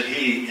case that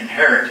he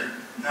inherited.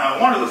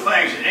 Now, one of the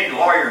things that any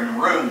lawyer in the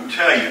room will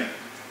tell you,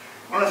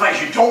 one of the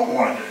things you don't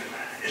want to do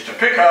is to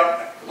pick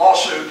up a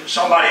lawsuit that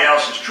somebody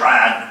else has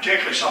tried,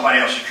 particularly somebody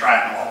else has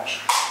tried in laws.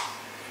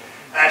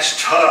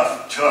 That's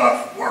tough,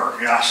 tough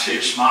work. Yeah, I see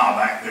a smile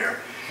back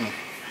there.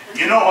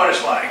 You know what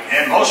it's like,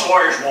 and most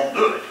lawyers won't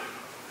do it,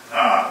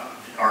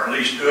 or at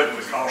least do it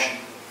with caution.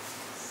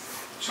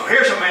 So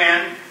here's a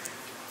man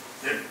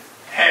that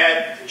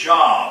had the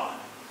job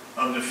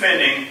of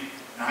defending,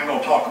 and I'm going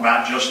to talk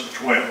about just the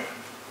 12.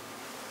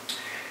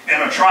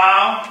 In a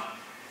trial,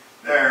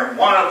 where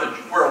one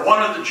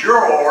of the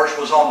jurors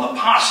was on the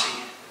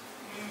posse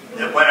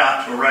that went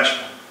out to arrest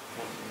him.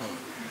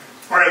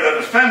 Where the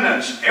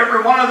defendants,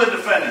 every one of the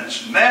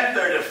defendants, met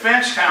their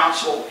defense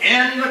counsel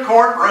in the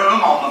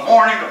courtroom on the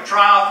morning of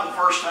trial for the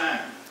first time.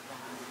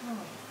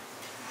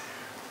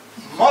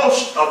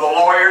 Most of the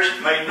lawyers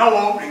made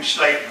no opening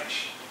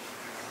statements.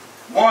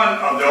 One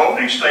of the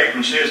opening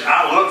statements is,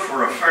 "I look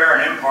for a fair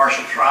and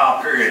impartial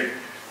trial, period."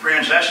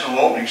 Friends, that's no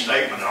opening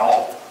statement at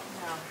all.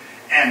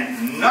 No.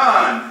 And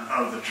none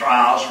of the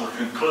trials were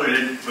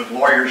concluded with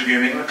lawyers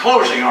giving the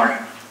closing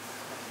argument.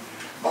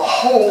 The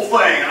whole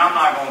thing, and I'm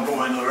not going to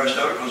go into the rest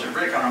of it because it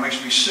really kind of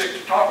makes me sick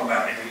to talk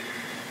about it.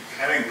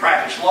 Having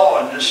practiced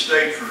law in this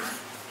state for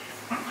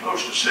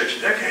close to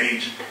 6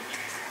 decades,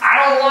 I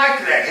don't like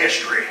that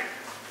history.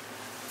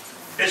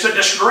 It's a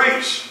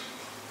disgrace.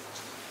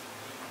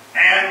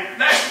 And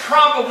that's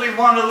probably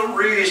one of the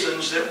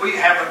reasons that we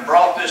haven't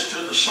brought this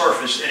to the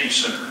surface any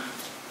sooner.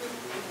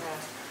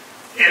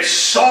 It's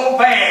so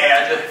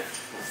bad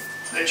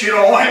that you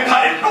don't want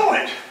anybody to know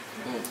it.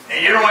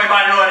 And you don't want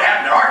anybody to know it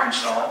happened in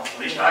Arkansas. At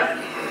least I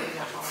didn't.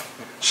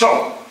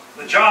 So,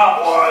 the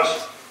job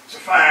was to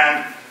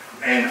find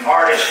an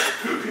artist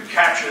who could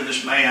capture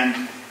this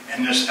man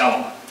and this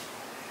element.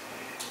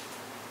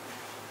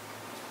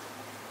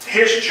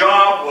 His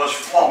job was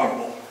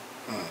formidable.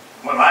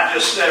 What I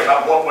just said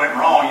about what went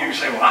wrong, you can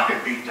say, well, I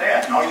could beat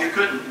that. No, you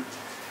couldn't.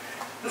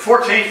 The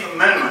 14th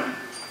Amendment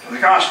to the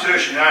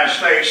Constitution of the United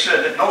States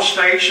said that no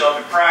state shall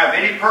deprive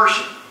any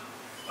person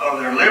of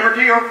their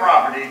liberty or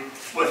property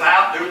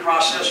without due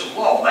process of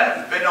law. That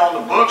has been on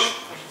the books,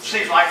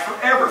 seems like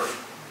forever.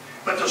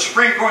 But the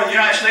Supreme Court of the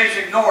United States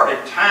ignored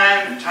it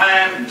time and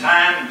time and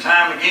time and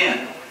time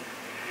again.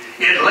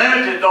 It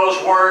limited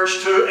those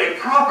words to a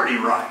property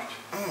right.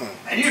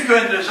 And you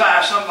couldn't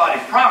deny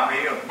somebody's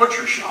property, a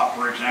butcher shop,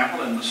 for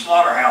example, in the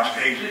slaughterhouse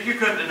cases, you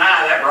couldn't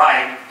deny that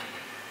right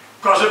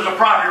because it was a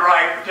property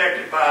right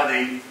protected by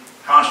the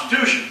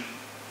Constitution.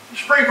 The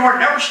Supreme Court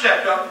never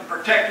stepped up and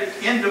protected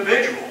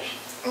individuals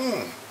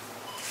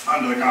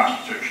under the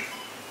Constitution.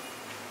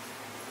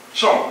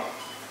 So,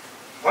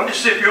 what did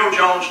Scipio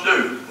Jones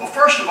do? Well,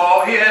 first of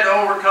all, he had to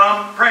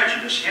overcome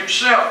prejudice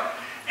himself.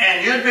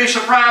 And you'd be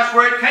surprised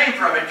where it came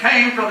from. It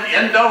came from the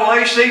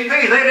NAACP.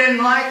 They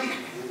didn't like him.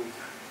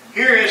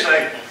 Here is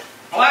a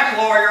black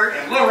lawyer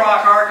in Little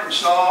Rock,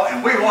 Arkansas,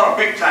 and we want a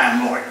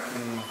big-time lawyer.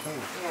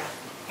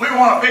 We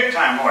want a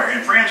big-time lawyer.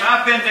 And friends,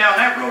 I've been down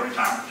that road a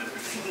time or two.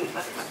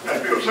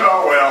 And people say,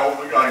 oh, well,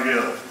 we got to get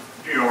a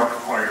New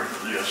York lawyer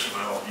for this.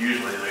 Well,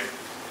 usually they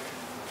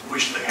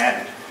wish they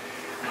hadn't.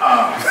 In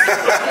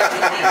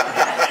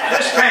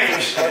this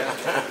case,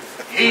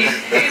 he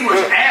was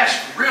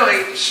asked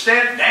really to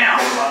step down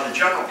by the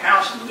general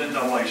counsel of the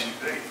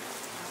NAACP.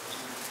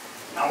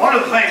 Now, one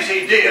of the things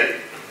he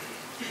did,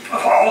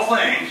 of all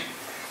things,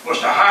 was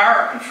to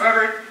hire a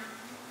Confederate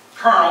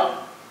colonel,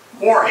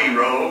 war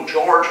hero,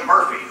 George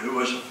Murphy, who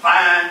was a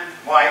fine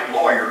white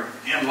lawyer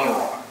in Little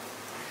Rock.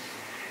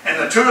 And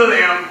the two of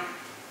them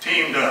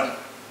teamed up.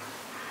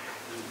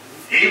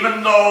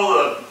 Even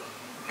though the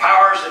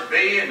powers that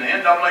be and the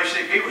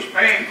NAACP was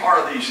paying part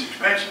of these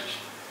expenses,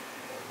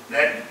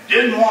 that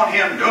didn't want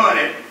him doing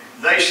it,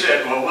 they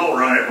said, well, we'll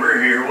run it,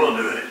 we're here, we'll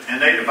do it.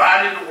 And they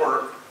divided the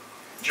work.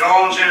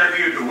 Jones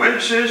interviewed the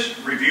witnesses,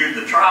 reviewed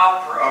the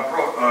trial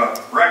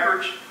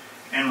records,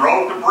 and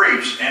wrote the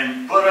briefs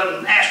and put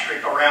an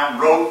asterisk around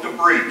wrote the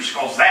briefs,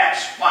 because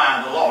that's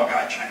why the law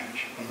got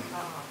changed.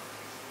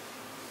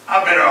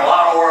 I've been in a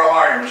lot of oral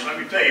arguments. Let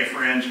me tell you,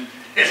 friends,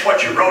 it's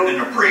what you wrote in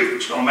the brief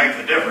that's going to make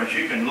the difference.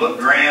 You can look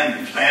grand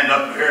and stand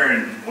up there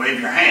and wave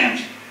your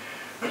hands,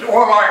 but the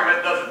oral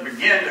argument doesn't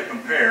begin to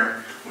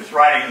compare with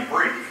writing the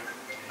brief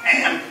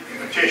and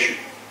the petition.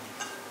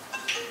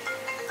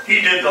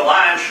 He did the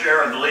lion's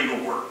share of the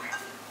legal work.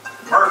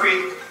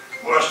 Murphy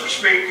was to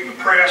speak to the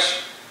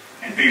press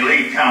and be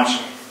lead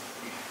counsel.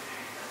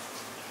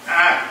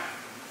 I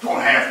don't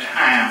have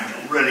time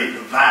to really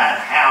divide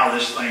how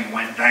this thing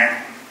went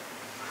down.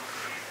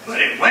 But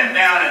it went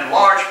down in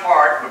large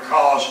part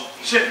because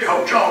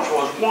Scipio Jones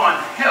was one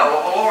hell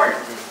of a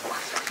lawyer.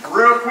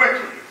 Real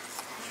quickly,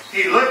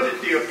 he looked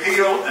at the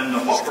appeal and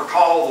what were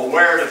called the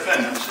ware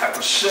defendants. That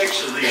was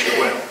 6 of these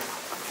 12.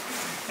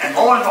 And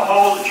lo and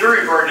behold, the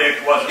jury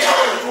verdict wasn't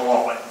up to the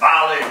law. It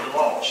violated the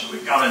law, so we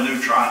got a new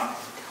trial.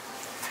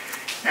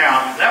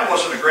 Now, that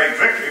wasn't a great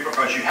victory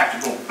because you have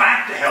to go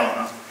back to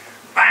Helena,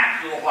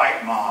 back to the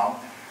white mob,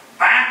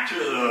 back to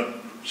the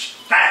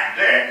stacked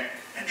deck,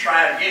 and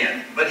try it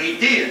again. But he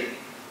did.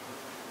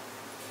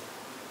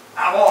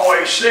 I've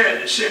always said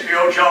that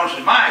Scipio Jones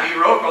is my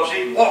hero because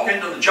he'd walk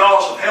into the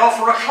jaws of hell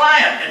for a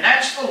client, and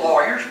that's the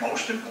lawyer's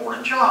most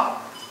important job.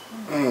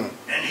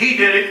 And he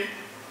did it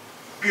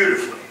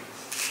beautifully.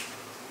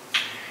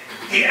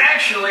 He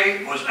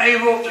actually was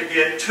able to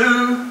get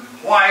 2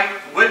 white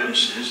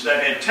witnesses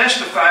that had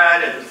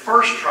testified at the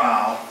first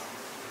trial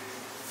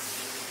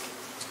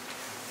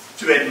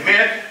to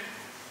admit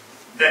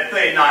that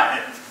they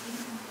not...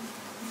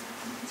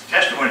 The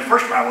testimony in the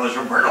first trial was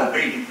there were no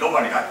beatings.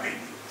 Nobody got beaten.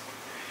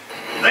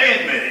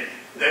 They admitted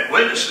that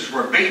witnesses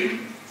were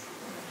beaten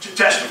to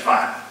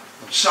testify.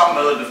 Some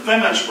of the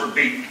defendants were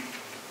beaten.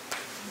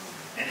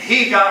 And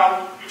he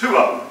got them, 2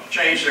 of them, to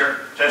change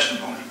their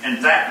testimony.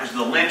 And that was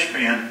the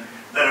linchpin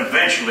that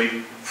eventually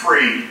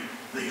freed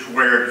these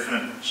ware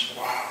defendants.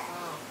 Wow.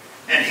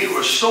 And he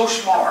was so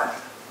smart.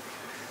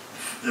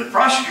 The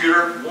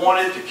prosecutor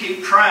wanted to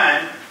keep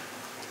trying,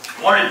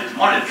 wanted to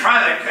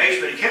try that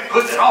case, but he kept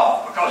putting it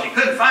off because he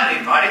couldn't find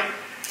anybody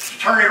to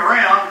turn it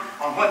around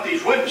on what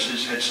these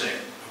witnesses had said.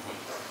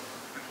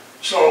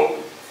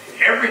 So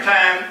every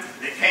time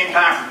it came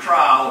time for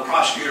trial, the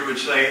prosecutor would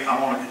say, I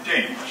want a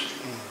continuance.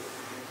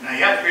 Now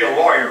you have to be a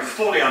lawyer to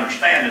fully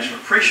understand this or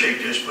appreciate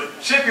this, but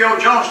Scipio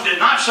Jones did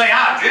not say,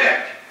 I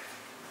object.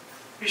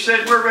 He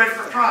said, we're ready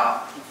for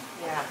trial.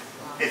 Yeah.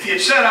 If he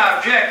had said, I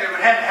object, they would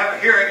have to have a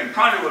hearing and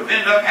probably would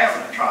end up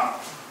having a trial.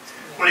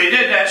 But he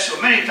did that so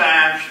many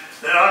times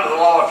that under the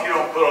law, if you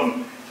don't put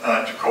them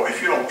to court, if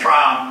you don't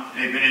try them,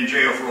 they've been in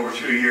jail for over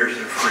 2 years,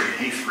 they're free. And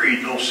he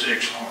freed those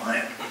 6 on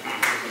that.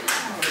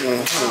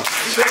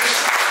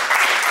 6.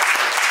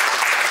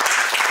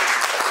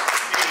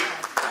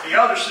 The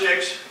other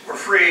 6 were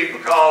freed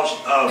because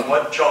of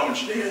what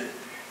Jones did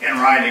in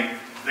writing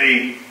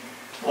the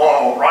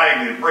law,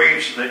 writing the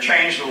briefs that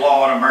changed the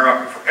law in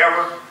America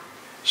forever,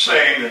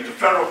 saying that the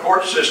federal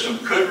court system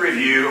could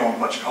review on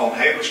what's called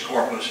habeas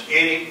corpus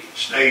any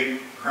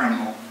state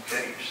criminal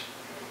case.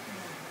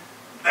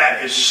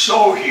 That is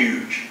so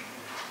huge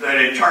that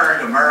it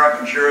turned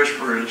American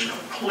jurisprudence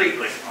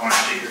completely on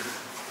its ear.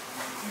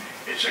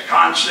 It's a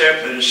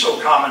concept that is so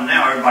common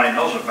now, everybody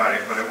knows about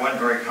it, but it wasn't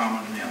very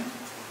common then.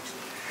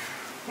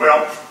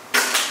 Well,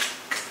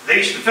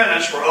 these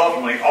defendants were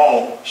ultimately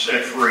all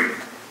set free.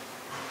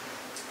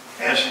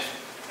 As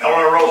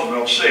Eleanor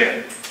Roosevelt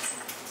said,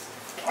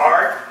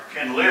 art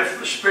can lift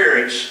the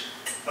spirits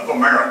of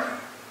America.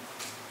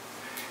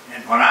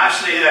 And when I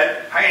see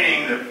that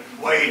painting that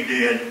Wade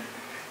did,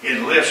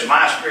 it lifts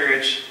my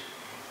spirits.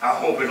 I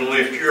hope it'll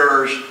lift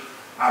yours.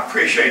 I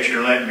appreciate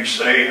you letting me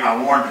say, I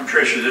warned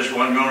Patricia this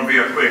wasn't going to be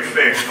a quick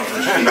fix because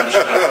this is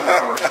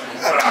stuff,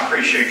 but I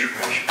appreciate your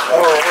patience.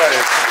 All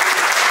right.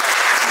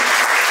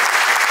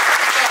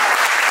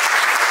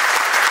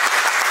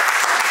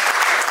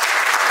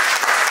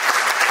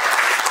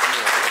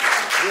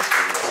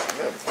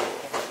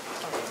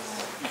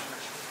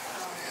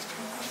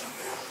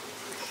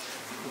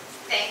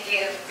 Thank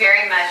you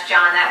very much,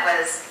 John. That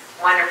was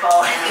wonderful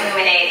and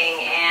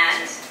illuminating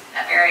and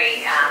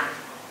very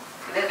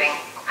moving,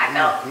 I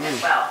felt, as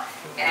well.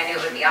 And I knew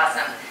it would be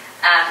awesome.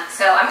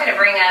 So I'm going to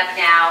bring up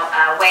now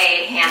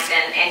Wade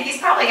Hampton, and he's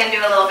probably going to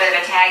do a little bit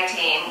of a tag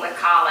team with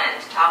Colin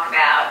to talk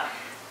about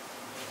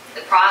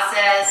the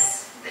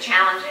process, the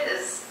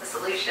challenges, the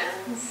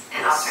solutions,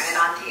 and I'll turn it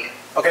on to you.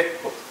 Okay,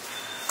 cool.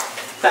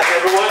 Thank you,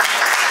 everyone.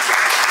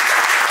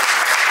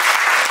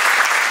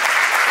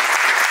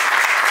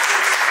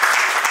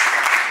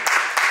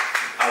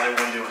 How's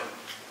everyone doing?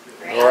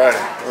 Great. All right,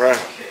 all right.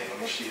 Okay, let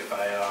me see if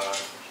I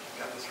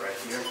got this right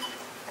here.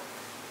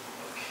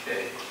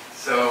 Okay,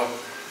 so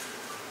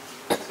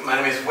my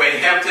name is Wade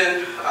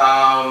Hampton,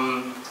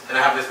 and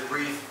I have this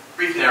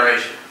brief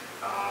narration.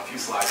 A few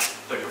slides,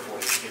 30 or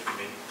 40 to get to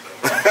me.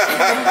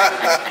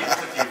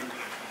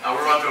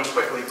 We'll run through them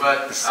quickly,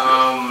 but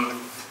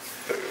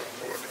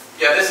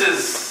yeah, this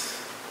is,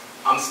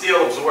 I'm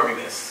still absorbing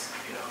this,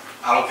 you know.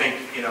 I don't think,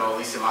 at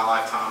least in my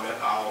lifetime, that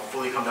I'll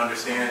fully come to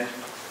understand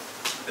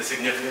the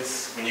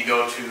significance when you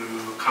go to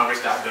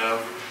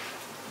congress.gov,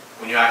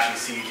 when you actually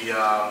see the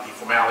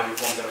formality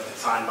forms that have been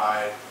signed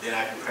by the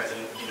acting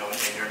president, and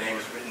your name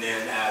is written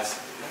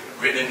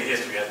into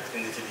history,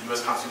 into the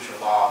U.S. Constitutional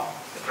law,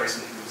 the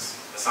person who's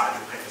assigned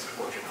to pay this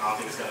portrait. I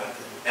don't think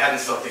it hasn't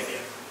soaked in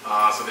yet.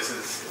 So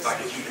it's like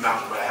a huge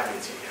mountain, but I haven't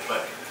even seen it yet.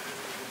 But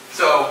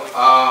so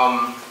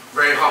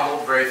very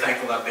humble, very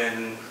thankful. I've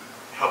been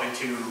helping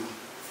to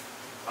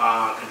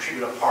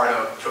contribute to a part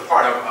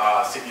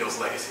of Scipio's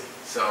legacy.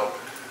 So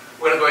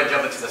we're going to go ahead and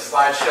jump into the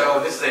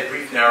slideshow. This is a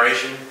brief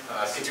narration.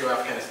 Scipio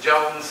Africanus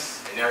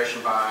Jones, a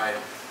narration by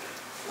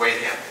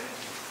Wade Hampton.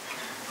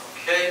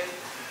 Okay.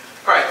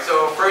 All right.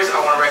 So first,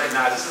 I want to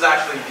recognize this is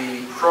actually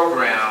the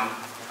program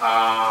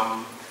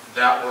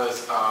that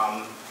was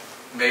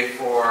made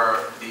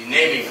for the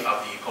naming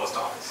of the post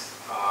office.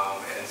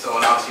 And so,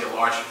 and obviously a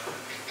large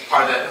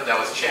part of that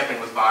was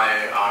championed was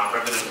by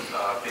Representative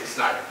Blick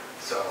Snyder.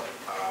 So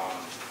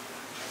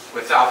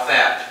without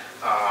that,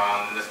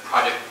 this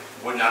project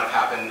would not have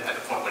happened at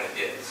the point when it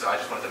did. So I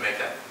just wanted to let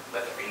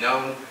that be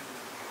known.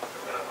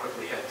 We're going to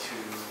quickly head to,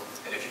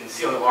 and if you can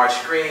see on the large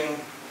screen,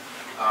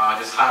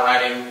 just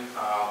highlighting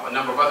a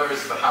number of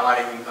others, but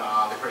highlighting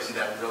the person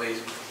that really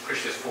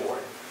pushed this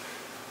forward.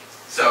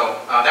 So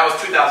that was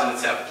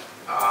 2007.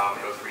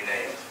 It was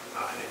renamed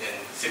in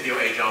Scipio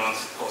A.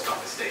 Jones Post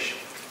Office Station.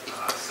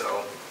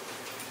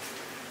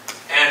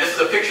 And this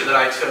is a picture that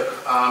I took.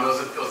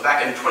 It was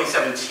back in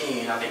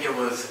 2017. I think it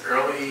was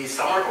early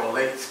summer or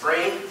late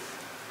spring.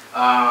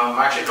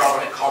 Actually,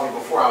 Barbara had called me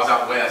before I was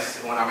out west.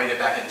 And when I made it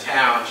back in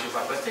town, she was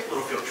like, "Let's take a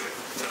little field trip.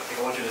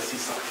 I want you to see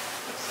something.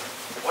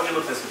 I want you to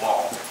look at this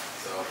wall."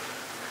 So,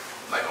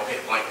 I'm like, okay,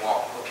 blank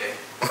wall, okay.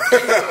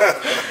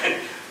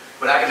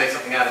 But I can make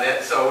something out of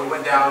that. So we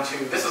went down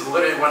to, this is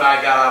literally when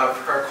I got out of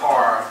her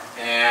car,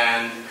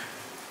 and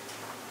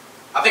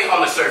I think on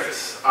the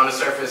surface,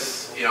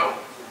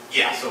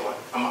 yeah, so what?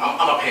 I'm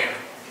a parent,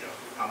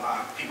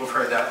 people have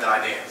heard that I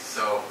dance,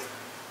 so,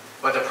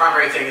 but the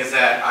primary thing is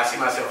that I see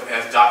myself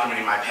as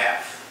documenting my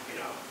path,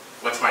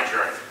 what's my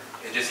journey.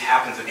 It just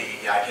happens to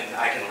be, I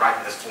can write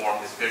in this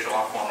form, this visual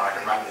art form, or I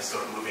can write in this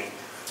sort of moving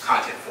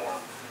content form.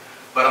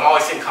 But I'm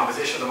always seeing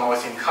compositions, I'm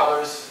always seeing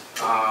colors.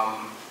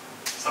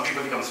 Some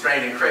people think I'm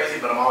strange and crazy,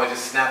 but I'm always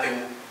just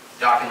snapping,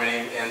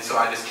 documenting, and so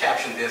I just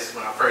captioned this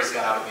when I first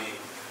got out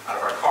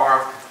of our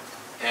car,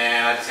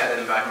 and I just had it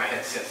in the back of my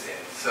head since then.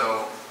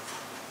 So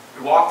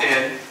we walked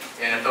in,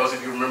 and if those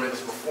of you remember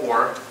this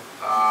before,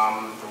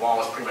 the wall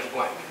was pretty much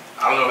blank.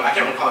 I don't know, I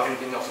can't recall if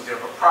anything else was there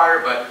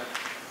prior, but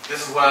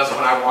this was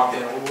when I walked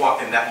in, we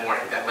walked in that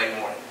morning, that late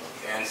morning.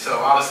 And so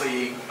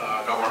obviously,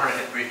 Governor Hearn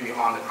had briefed me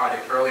on the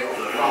project earlier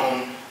over the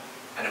phone,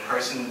 and in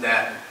person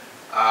that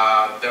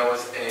there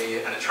was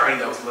an attorney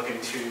that was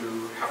looking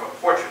to have a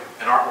portrait,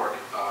 an artwork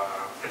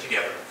put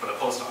together for the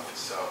post office.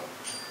 So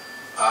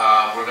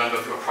we're going to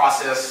go through a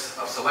process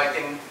of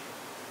selecting.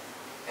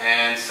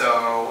 And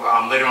so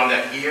later on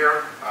that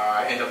year,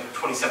 end of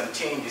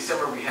 2017,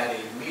 December, we had a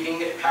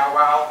meeting at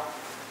powwow.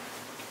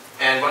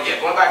 And well, yeah,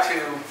 going back to,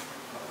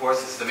 of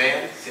course, it's the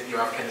man, Scipio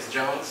Africanus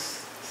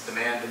Jones. It's the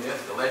man, the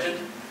myth, the legend.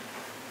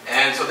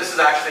 And so this is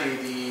actually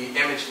the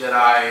image that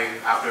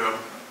after a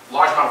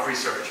large amount of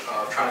research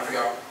of trying to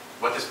figure out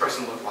what this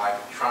person looked like,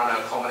 trying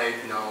to culminate,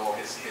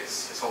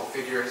 his whole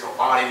figure, his whole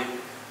body,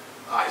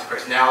 his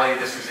personality.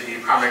 This was the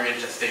primary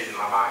image that stayed in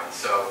my mind.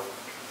 So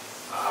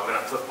we're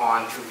going to flip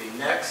on to the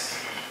next.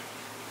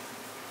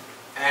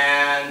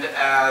 And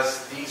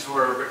as these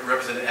were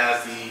represented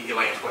as the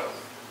Elaine 12.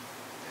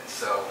 And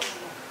so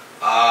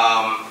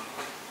I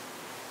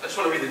just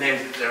want to read their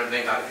names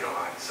out if you don't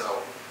mind.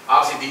 So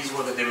obviously these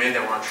were the men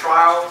that were on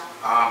trial,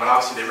 but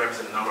obviously they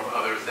represent a number of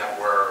others that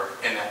were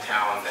in that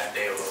town that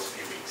day or those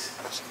few weeks.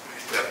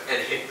 We have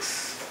Ed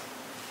Hicks,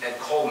 Ed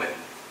Coleman,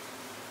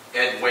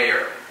 Ed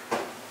Ware,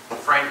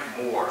 Frank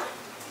Moore,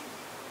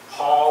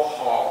 Paul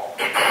Hall,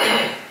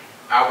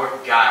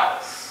 Albert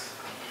Giles,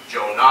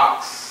 Joe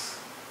Knox,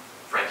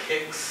 Frank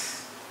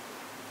Hicks,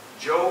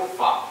 Joe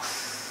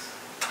Fox,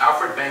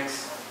 Alfred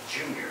Banks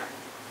Jr.,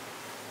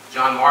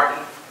 John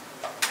Martin,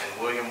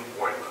 and William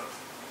Wardlow.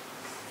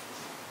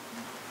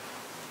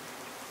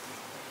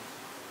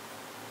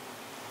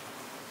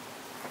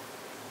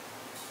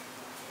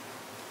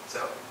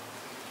 So,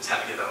 just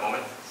had to give that a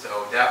moment.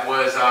 So that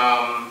was,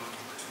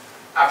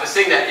 after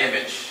seeing that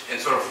image and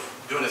sort of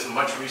doing as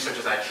much research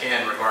as I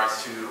can in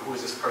regards to who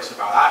is this person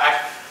about.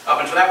 Up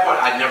until that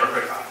point, I'd never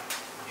heard about it.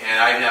 And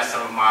I even asked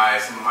some of my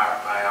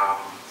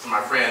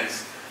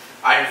friends.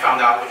 I even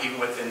found out even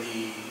within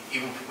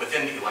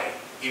Elaine,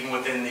 even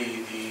within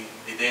the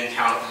then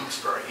town of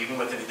Hoopsburg, even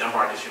within the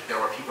Dunbar district,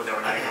 there were people that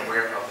were not even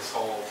aware of this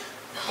whole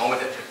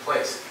moment that took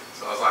place.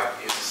 So I was like,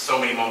 it's so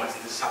many moments,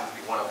 and this happens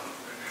to be one of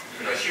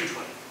them. A huge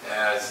one.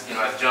 As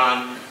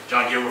John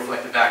Gill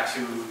reflected back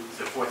to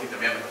the 14th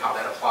Amendment, how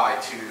that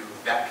applied to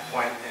that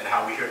point and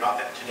how we hear about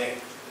that today,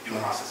 the due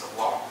process of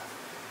law.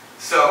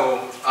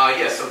 So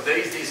so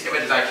these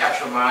images I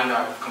captured in mind.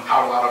 I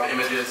compiled a lot of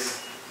images,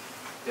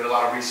 did a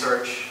lot of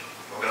research,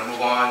 we're going to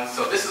move on.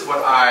 So this is what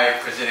I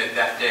presented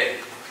that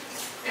day.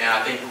 And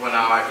I think when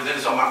I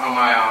presented this on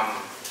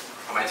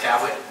my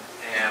tablet,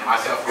 and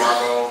myself,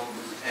 Garbo,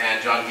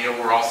 and John Gill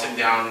were all sitting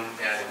down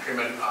at a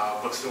Pyramid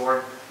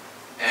bookstore,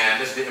 and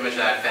this is the image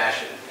that I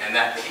fashioned. And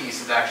that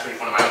piece is actually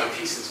one of my other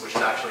pieces, which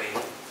is actually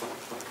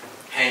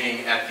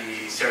hanging at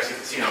the Sarasota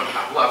Casino in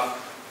Pine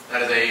Bluff.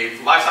 That is a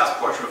life-size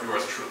portrait of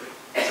yours truly.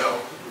 So,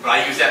 but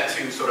I use that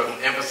to sort of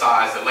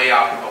emphasize the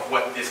layout of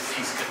what this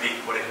piece could be,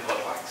 what it could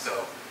look like.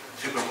 So,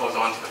 superimpose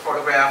onto the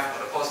photograph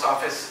of the post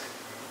office,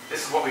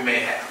 this is what we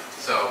may have.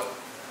 So,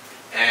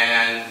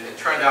 and it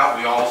turned out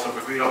we all sort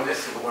of agreed on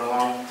this, and we went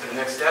along to the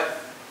next step.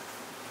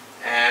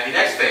 And the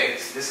next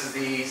phase, this is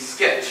the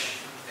sketch.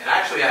 And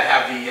actually I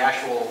have the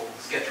actual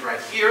sketch right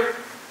here.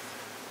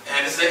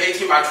 And this is an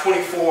 18 by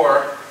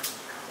 24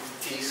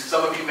 piece.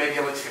 Some of you may be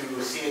able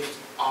to see it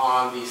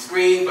on the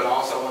screen, but I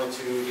also wanted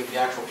to get the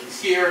actual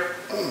piece here.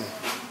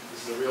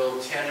 This is a real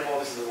tangible,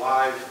 this is a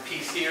live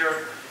piece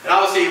here. And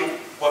obviously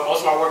what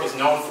most of my work is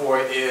known for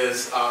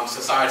is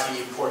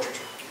society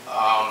portraiture.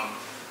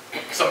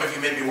 Some of you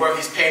may be aware of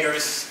these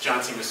painters: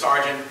 John Seymour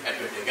Sargent,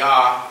 Edgar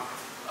Degas,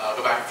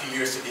 go back a few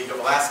years to Diego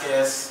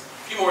Velázquez, a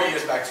few more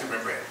years back to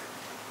Rembrandt.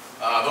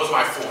 Those are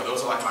my four.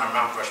 Those are like my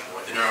Mount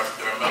Rushmore. Then there are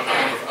a number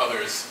of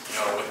others, you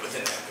know,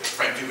 within that. There's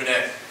Frank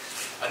Duvenet,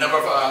 a number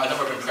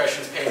of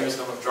impressions painters, a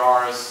number of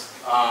drawers.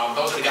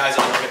 Those are the guys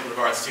that I look at in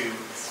regards to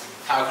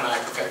how can I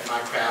perfect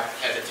my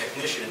craft as a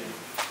technician,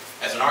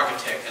 as an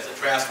architect, as a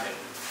draftsman,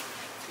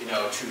 you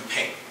know, to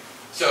paint.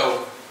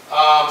 So,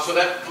 so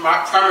that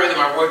primarily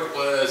my work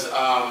was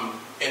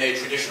in a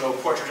traditional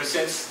portraiture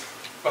sense.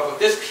 But with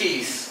this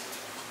piece,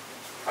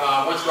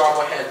 once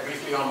Garbo had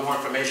briefed me on more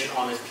information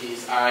on this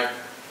piece, I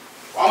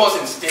almost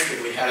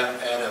instinctively had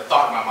a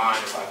thought in my mind.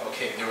 It's like,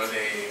 okay, there was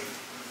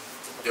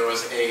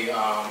a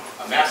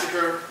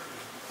massacre,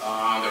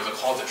 there was a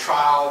call to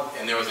trial,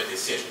 and there was a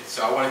decision.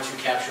 So I wanted to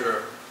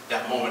capture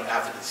that moment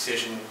after the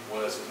decision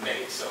was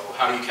made. So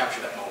how do you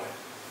capture that moment?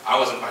 I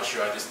wasn't quite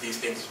sure. These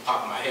things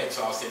popped in my head.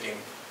 So I was thinking,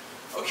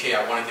 okay,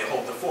 I wanted to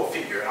hold the full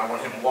figure, and I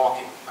wanted him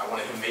walking. I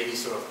wanted him maybe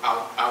sort of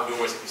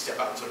outdoors if you step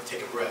out and sort of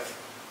take a breath.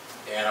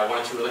 And I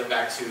wanted to relate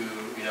back to,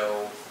 you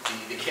know,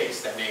 the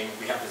case. That means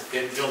we have this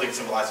building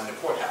symbolizing the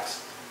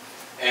courthouse.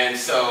 And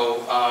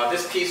so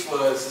this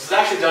is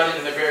actually done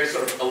in a very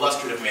sort of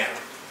illustrative manner.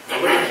 A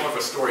little bit more of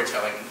a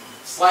storytelling.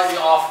 Slightly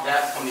off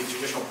that from the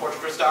traditional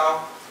portrait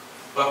style,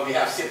 but we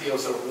have Scipio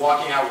sort of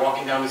walking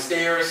down the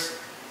stairs,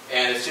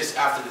 and it's just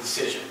after the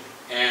decision.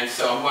 And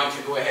so I'm going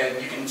to go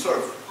ahead, you can sort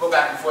of go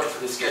back and forth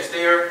to the sketch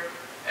there,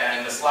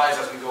 and the slides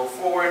as we go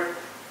forward.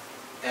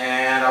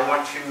 And I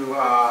want to,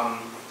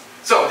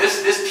 so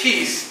this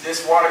piece,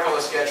 this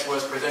watercolor sketch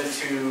was presented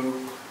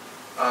to,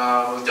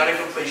 was done in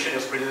completion. It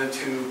was presented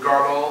to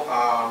Garbo,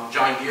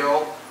 John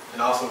Gill,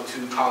 and also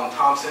to Colin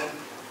Thompson.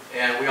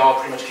 And we all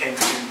pretty much came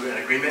to an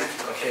agreement.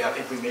 Okay, I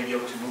think we may be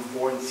able to move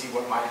forward and see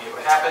what might be able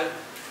to happen.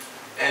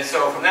 And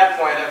so from that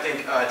point, I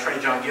think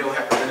Attorney John Gill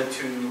had presented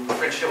to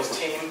French Hill's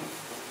team.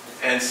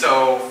 And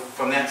so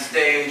from that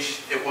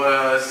stage, it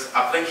was,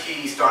 I think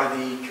he started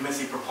the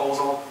commencing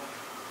proposal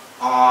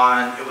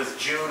on, it was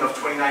June of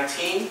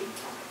 2019.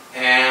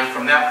 And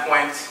from that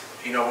point,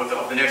 you know,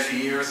 over the next few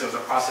years, there was a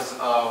process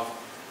of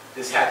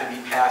this had to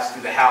be passed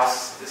through the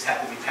House, this had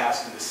to be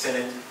passed through the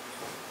Senate.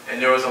 And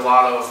there was a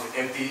lot of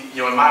empty,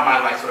 you know, in my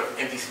mind, like sort of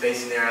empty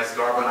space in there as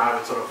Garbo and I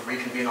would sort of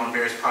reconvene on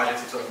various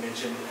projects and sort of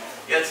mentioned.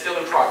 Yeah, it's still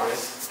in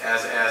progress,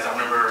 as I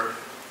remember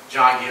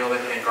John Gill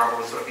and Garbo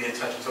would sort of be in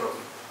touch and sort of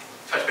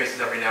touch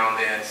bases every now and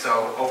then.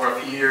 So over a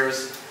few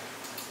years,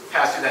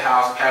 passed through the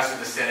House, passed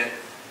through the Senate,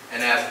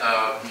 and as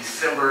of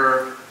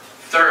December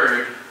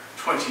 3rd,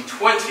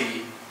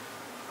 2020,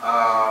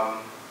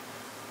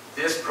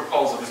 this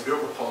bill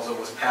proposal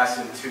was passed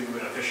into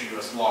an official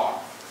U.S. law,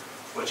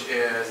 which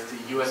is the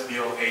U.S.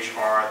 Bill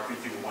H.R.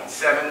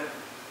 3317,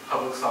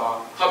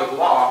 Public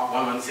Law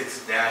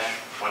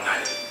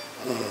 116-198.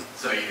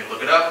 So you can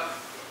look it up,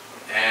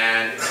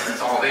 and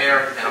it's all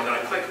there. And I'm going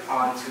to click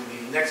on to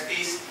the next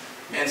piece.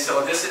 And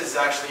so this is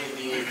actually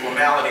the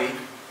formality.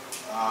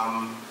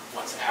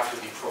 Once after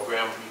the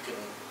program, you can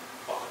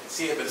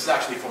see it, but this is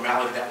actually a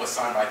formality that was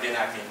signed by then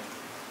acting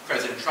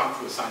President Trump,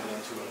 who signed it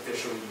into an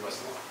official U.S.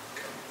 law.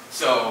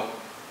 So,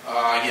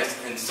 yes,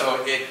 and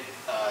so it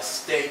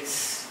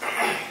states,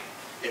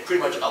 it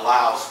pretty much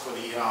allows for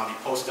the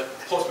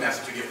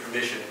postmaster to give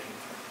permission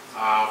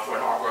for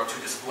an artwork to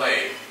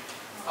display,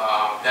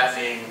 that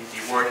being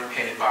the work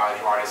painted by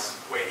the artist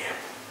Wade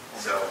Hampton.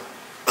 So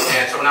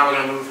now we're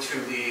going to move to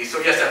the,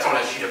 so yes, that's on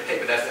a sheet of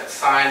paper, that's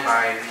signed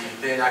by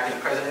the then acting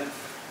president.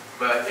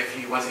 But if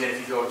you, once again, if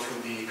you go to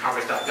the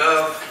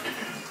conference.gov,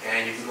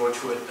 and you can go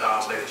to it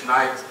later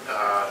tonight,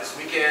 this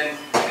weekend,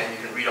 and you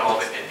can read all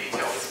of it in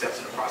detail, the steps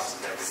in the process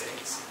and everything.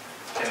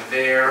 And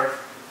there,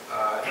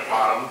 at the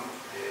bottom,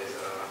 is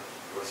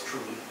yours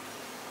truly,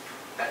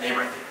 that name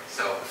right there.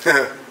 So,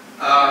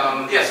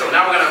 yeah, so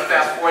now we're going to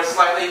fast forward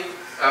slightly.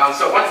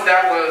 So once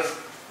that was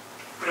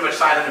pretty much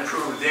signed and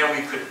approved, then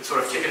we could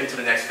sort of kick it into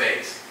the next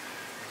phase.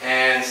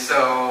 And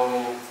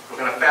so we're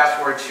going to fast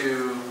forward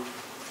to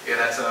Yeah,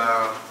 that's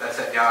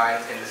that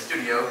guy in the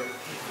studio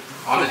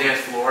on the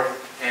dance floor.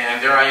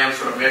 And there I am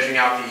sort of measuring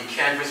out the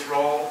canvas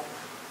roll,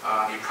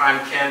 the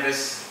primed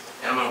canvas,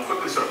 and I'm going to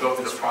quickly sort of go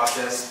through the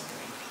process.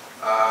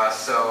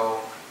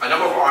 So a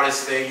number of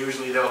artists,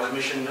 they'll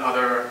commission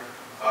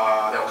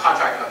they'll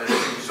contract others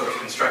to sort of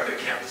construct their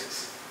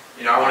canvases.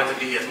 You know, I wanted to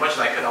be, as much as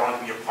I could, I wanted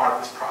to be a part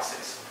of this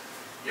process.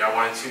 You know,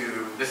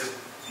 this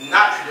is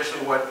not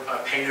traditionally what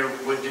a painter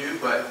would do,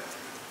 but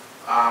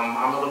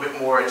I'm a little bit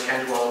more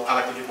tangible. I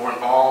like to get more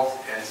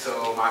involved, and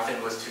so my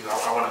thing was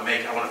I want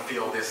to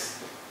feel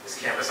this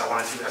canvas. I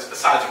wanted to,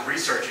 besides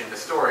researching the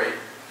story,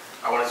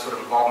 I want to sort of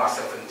involve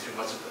myself into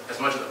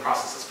as much of the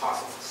process as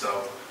possible. So,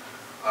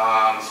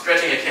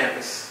 stretching a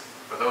canvas.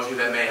 For those of you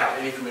that may have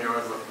any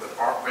familiarity with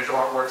visual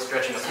artwork,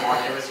 stretching a small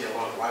canvas, you have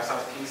a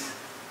life-size piece.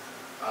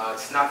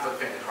 It's not for the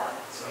faint of heart.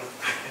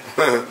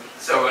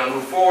 So we're going to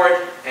move forward,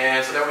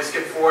 and so then we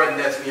skip forward, and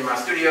that's me in my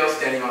studio,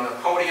 standing on the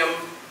podium,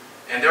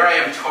 and there I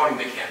am toning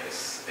the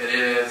canvas.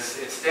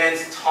 It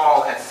stands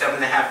tall at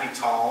 7.5 feet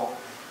tall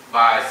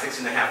by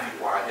 6.5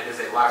 feet wide. It is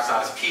a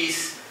life-size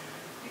piece.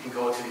 You can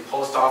go to the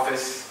post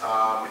office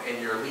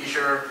in your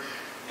leisure,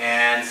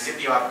 and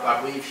Scipio, I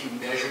believe he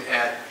measured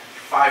at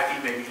 5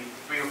 feet, maybe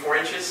 3 or 4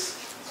 inches,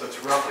 so it's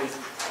roughly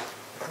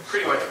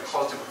pretty much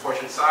close to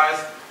proportionate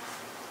size.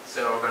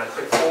 So we're going to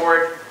click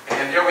forward,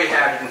 and there we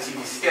have, you can see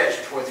the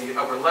sketch towards the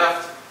upper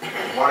left,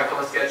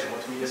 watercolor sketch and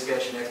multimedia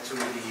sketch next to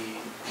the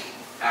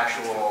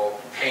actual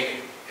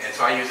painting. And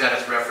so I use that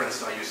as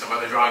reference. I use some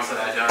other drawings that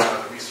I'd done,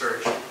 other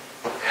research,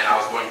 and I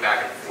was going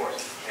back and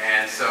forth.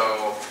 And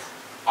so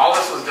all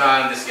this was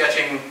done, the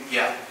sketching,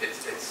 yeah, it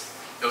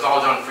was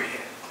all done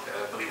freehand,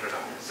 believe it or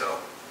not. So,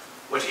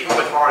 which even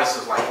with artists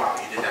is like, wow,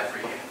 you did that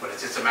freehand. But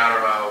it's just a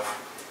matter of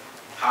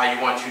how you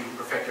want to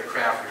perfect your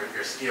craft,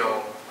 your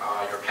skill,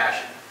 your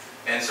passion.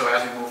 And so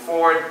as we move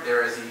forward,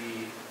 there is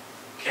the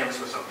canvas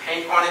with some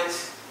paint on it,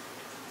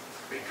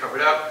 being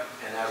covered up.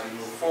 And as we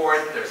move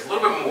forward, there's a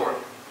little bit more.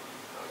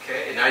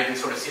 Okay, and now you can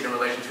sort of see it in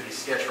relation to the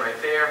sketch right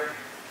there,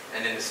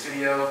 and in the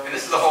studio. And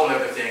this is a whole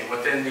other thing.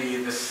 Within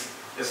this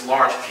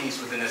large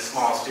piece, within this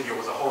small studio,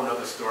 was a whole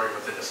other story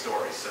within the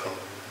story. So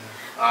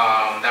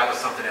that was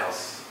something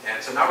else.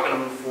 And so now we're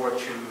going to move forward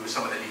to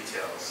some of the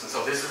details. And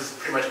so this is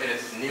pretty much in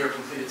its near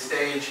completed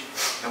stage,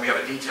 and we have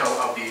a detail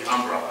of the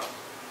umbrella.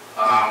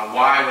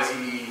 Why was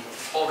he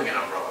holding an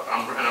umbrella?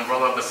 An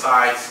umbrella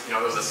besides, you know,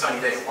 it was a sunny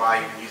day.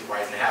 Why even use it?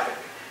 Why even have it?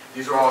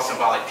 These are all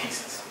symbolic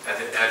pieces, as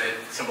it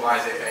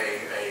symbolizes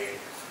a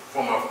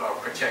form of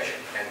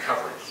protection and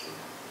coverage.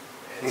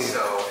 And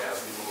so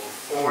as we move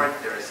forward,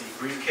 there is the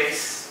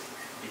briefcase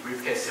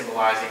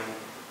symbolizing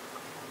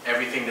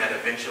everything that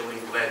eventually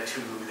led to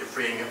the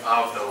freeing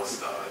of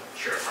those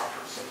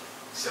sharecroppers.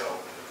 So,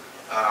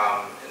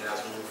 and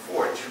as we move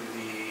forward to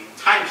the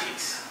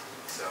timepiece.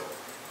 So,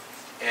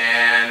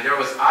 and there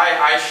was,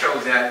 I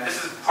showed that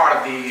this is part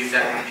of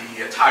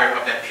the attire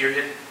of that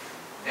period.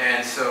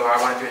 And so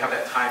I wanted to have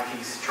that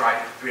timepiece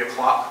strike 3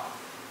 o'clock.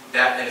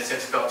 That, in a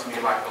sense, felt to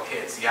me like, okay,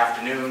 it's the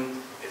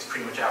afternoon. It's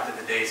pretty much after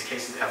the day's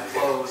cases have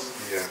closed.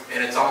 Yeah.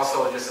 And it's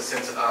also just a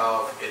sense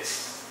of,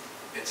 it's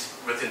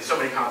within so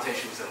many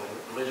connotations and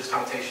religious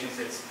connotations,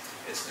 it's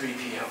 3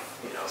 p.m.,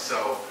 you know.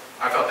 So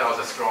I felt that was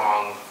a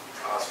strong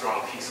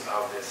piece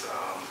of this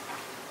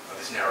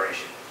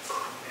narration.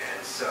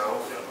 And so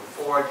we're going to move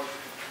forward.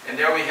 And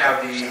there we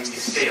have the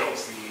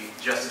scales, the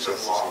justice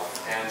of law.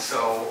 And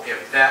so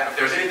if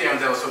there's anything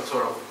that was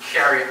sort of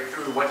carry it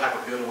through, what type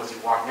of building was he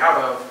walking out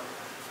of,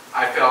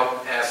 I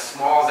felt as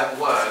small as that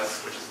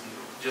was, which is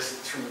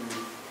just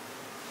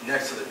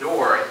next to the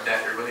door,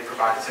 that it really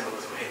provided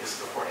symbolism. Hey, this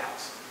is the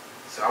courthouse.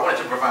 So I wanted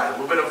to provide a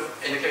little bit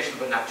of indication,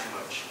 but not too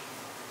much.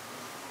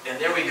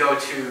 And then we go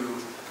to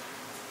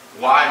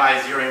why am I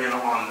zeroing in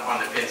on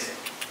the fencing?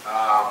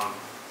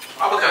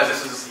 Well, because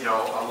this is, you know,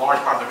 a large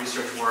part of the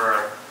research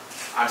where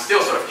I'm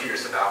still sort of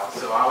curious about.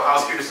 So I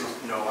was curious,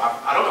 you know,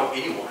 I don't know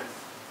anyone,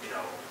 you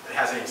know, that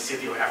has the name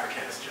Scipio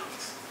Africanus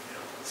Jones, you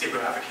know, Scipio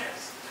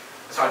Africanus.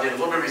 So I did a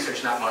little bit of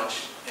research, not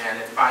much, and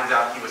it finds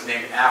out he was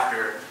named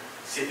after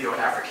Scipio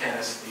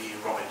Africanus, the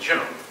Roman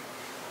general.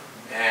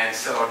 And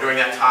so during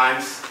those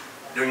times,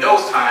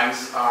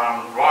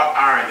 wrought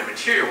iron, the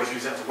material, was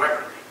used as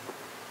weaponry.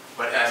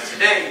 But as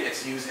today,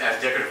 it's used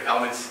as decorative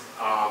elements,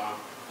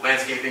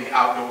 landscaping,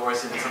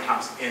 outdoors, and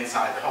sometimes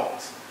inside the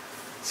homes.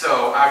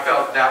 So I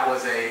felt that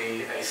was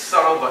a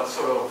subtle but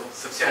sort of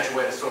substantial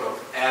way to sort of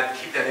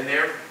keep that in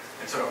there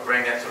and sort of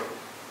bring that sort of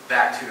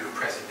back to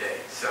present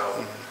day.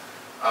 So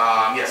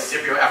yes,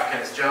 Scipio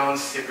Africanus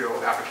Jones,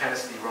 Scipio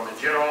Africanus, the Roman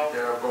general,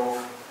 they're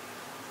both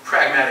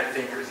pragmatic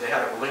thinkers. They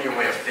had a linear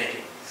way of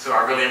thinking. So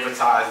I really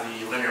emphasize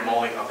the linear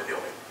molding of the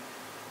building.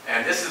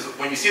 And this is,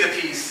 when you see the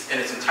piece in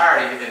its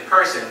entirety in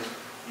person,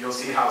 you'll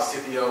see how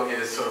Scipio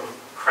is sort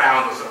of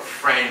crowned or sort of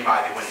framed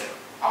by the window,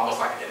 almost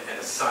like in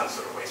a sun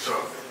sort of way, sort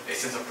of a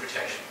sense of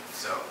protection.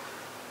 So,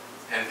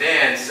 and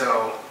then,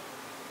 so,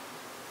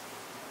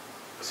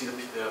 you'll see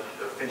the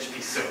finished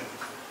piece soon.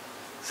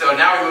 So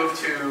now we move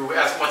to,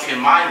 as once again,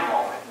 my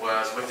involvement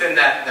was within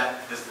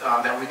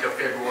that week of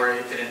February.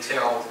 It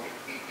entailed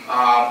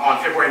On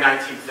February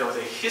 19th, there was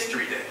a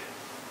history day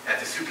at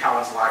the Sue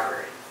Collins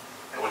Library,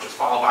 which was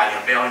followed by the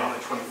unveiling on the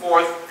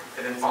 24th,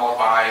 and then followed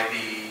by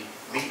the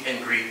meet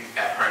and greet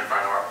at Her and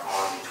Fine Art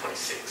on the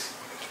 26th.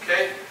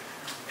 Okay?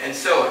 And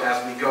so,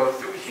 as we go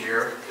through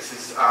here, this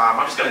is,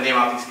 I'm just going to name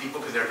out these people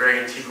because they're very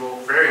integral,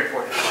 very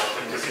important to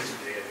putting this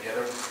history day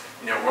together.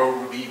 You know, where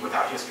would we be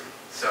without history?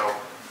 So,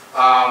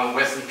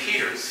 Wesley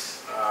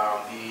Peters,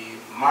 the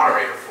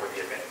moderator for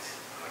the event.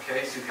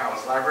 Okay, Sue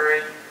Collins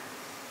Library.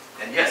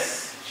 And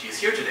yes, she is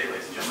here today,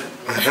 ladies and gentlemen.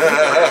 The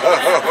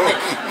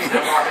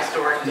Denmark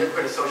Historic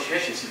Neighborhood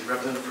Association, she's a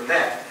representative for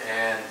that.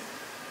 And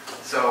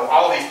so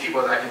all of these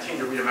people, as I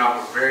continue to read them out,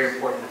 were very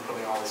important in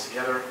putting all this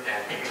together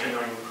and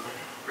continuing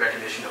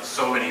recognition of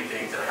so many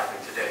things that are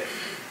happening today.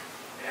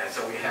 And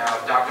so we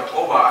have Dr.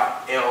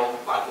 Oba L.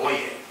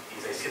 Lagoye.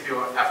 He's a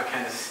Scipio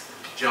Africanus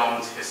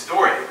Jones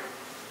historian.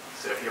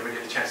 So if you ever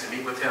get a chance to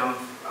meet with him,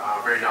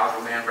 very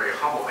knowledgeable man, very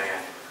humble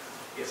man.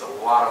 He has a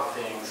lot of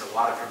things, a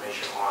lot of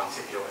information on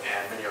Scipio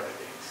and many other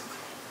things.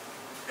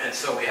 And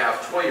so we have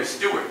Toya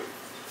Stewart,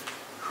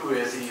 who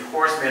is the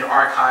Horseman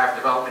Archive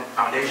Development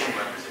Foundation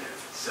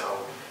representative.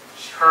 So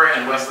her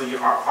and Wesley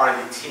are part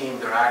of the team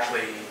that are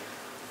actually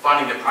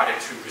funding the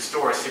project to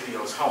restore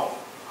Scipio's home,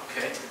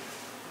 okay?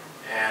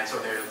 And so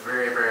they're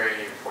very,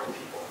 very important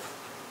people.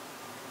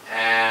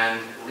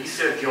 And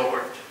Lisa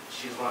Gilbert,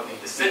 she's one of the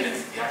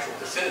descendants, the actual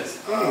descendants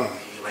of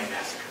the Elaine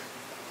Massacre.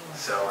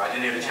 So I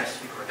didn't get a chance to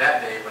speak with her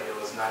that day, but it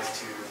was nice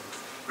to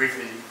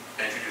briefly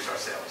introduce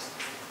ourselves.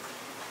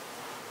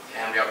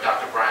 And we have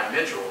Dr. Brian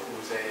Mitchell,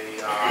 who's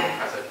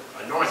has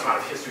an enormous amount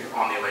of history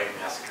on the Elaine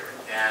Massacre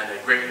and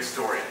a great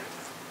historian,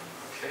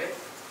 okay?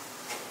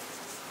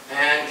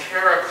 And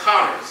Kara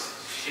Connors,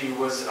 she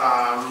was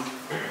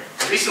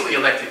recently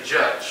elected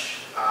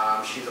judge.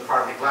 She's a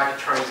part of the Black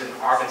Attorneys in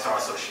Arkansas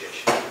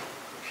Association.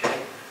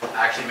 Okay,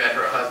 I actually met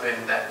her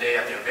husband that day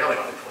at the unveiling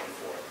on the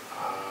 24th.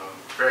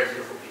 Very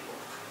beautiful people.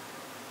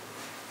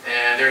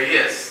 And there he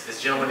is.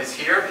 This gentleman is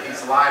here.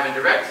 He's live and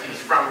direct. He's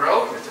front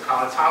row, Mr.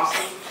 Colin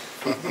Thompson,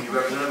 the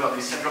representative of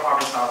the Central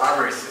Arkansas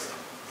Library System.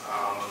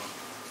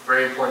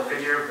 Very important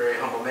figure, very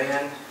humble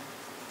man.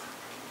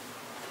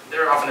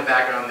 There off in the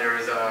background,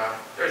 there's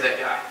that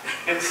guy.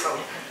 So,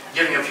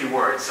 giving a few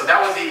words. So that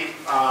was the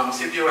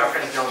Scipio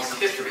Africanus Jones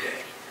History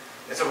Day.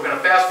 And so we're going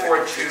to fast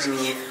forward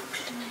to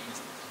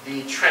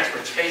the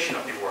transportation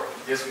of the work.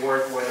 This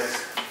work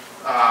was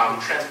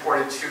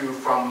transported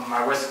from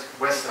my West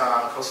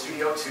Coast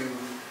studio to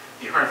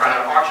the Her and Fine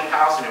Art auction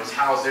house, and it was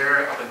housed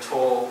there up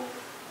until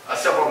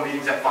several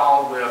meetings that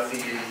followed with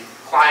the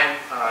client,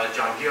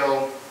 John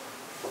Gill,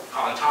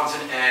 Colin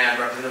Thompson, and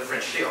Representative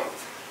Gill.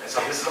 And so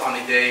this is on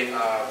the day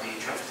of the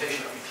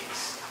transportation of the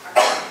piece.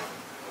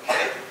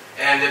 Okay?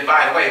 And then,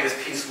 by the way, this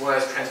piece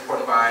was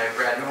transported by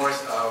Brad Norris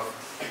of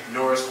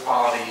Norris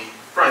Quality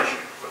Furniture.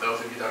 For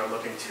those of you that are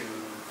looking to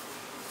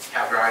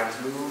have your items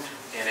moved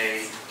in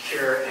a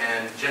care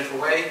and gentle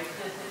way,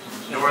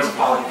 Norris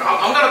Quality.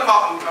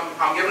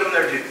 I'm giving them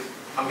their due.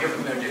 I'm giving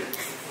them their due.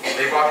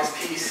 They brought this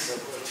piece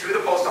to the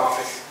post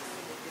office,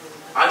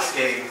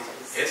 unscathed.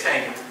 It's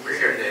hanging. We're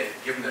here today.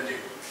 Give them their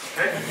due.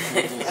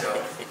 Okay?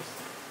 So.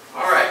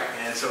 All right,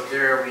 and so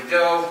there we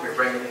go. We're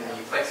bringing in the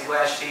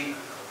plexiglass sheet,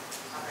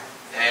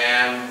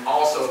 and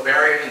also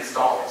barrier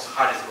installers,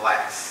 Hodges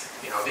Glass.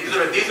 You know, these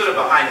are the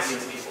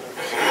behind-the-scenes people.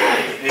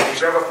 And if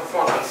you've ever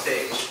performed on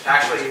stage,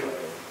 actually,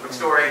 quick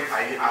story,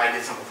 I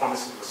did some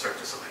performances with Cirque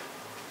du Soleil.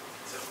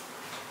 So,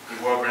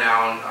 the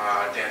world-renowned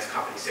dance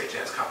company, stage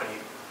dance company.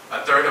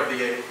 A third of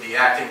the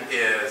acting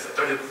is, a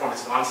third of the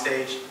performance is on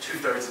stage,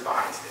 2/3 is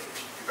behind stage.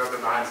 If you've ever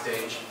been behind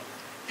stage,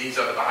 these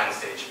are the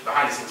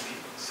behind-the-scenes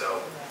people.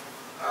 So.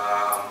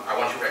 I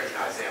want you to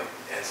recognize them.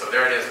 And so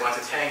there it is, once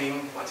it's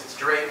hanging, once it's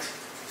draped.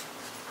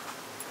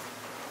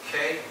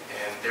 Okay,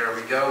 and there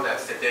we go,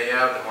 that's the day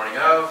of, the morning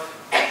of.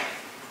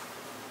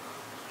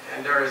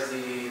 And there is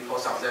the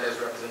post office, that is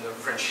Representative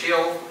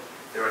Gill.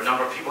 There are a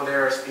number of people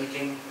there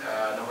speaking,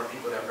 a number of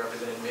people that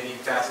represented many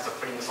facets of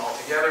putting this all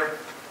together.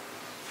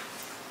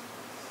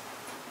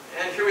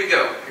 And here we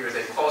go, here's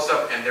a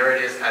close-up, and there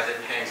it is as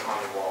it hangs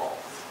on the wall.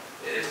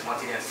 It is,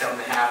 once again,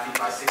 7.5 feet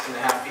by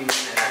 6.5 feet,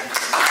 and as you can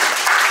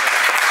see,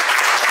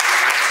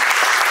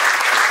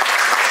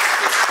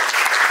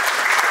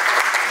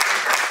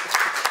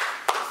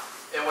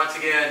 once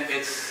again,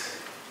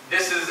 this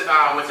is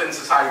within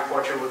society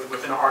portrait,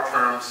 within art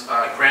terms,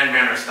 grand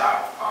manner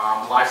style,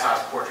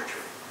 life-size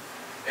portraiture.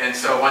 And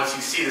so once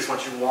you see this,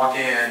 once you walk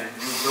in,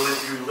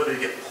 you literally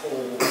get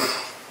pulled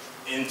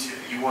into.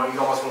 You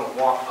almost want to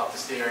walk up the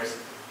stairs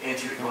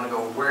into it. You want to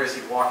go, where is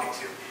he walking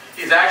to?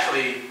 He's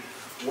actually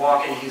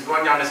walking, he's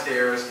going down the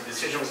stairs, the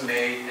decision was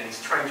made, and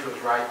he's turning to his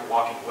right,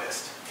 walking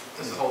west.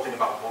 This is the whole thing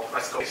about, well,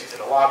 let's go to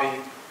the lobby,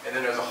 and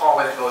then there's a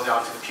hallway that goes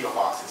down to the P.O.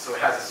 boxes. So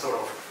it has this sort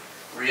of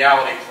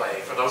reality play.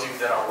 For those of you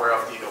that are aware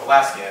of Diego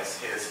Velázquez,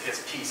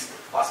 his piece,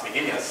 Las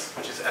Meninas,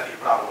 which is at the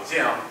Prado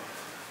Museum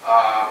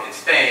in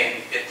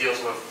Spain, it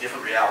deals with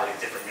different realities,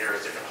 different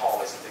mirrors, different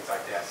hallways, and things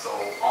like that. So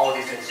all of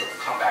these things sort of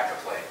come back to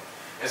play.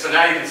 And so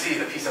now you can see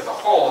the piece as a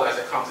whole as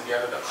it comes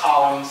together, the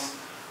columns,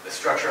 the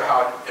structure,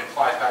 how it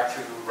implies back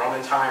to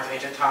Roman times,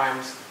 ancient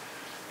times.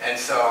 And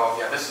so,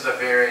 yeah, this is a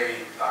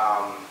very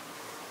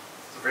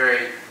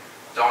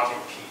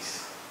daunting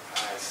piece.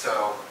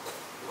 So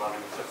we want to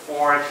click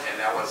forward, and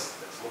that's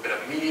a little bit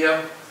of media.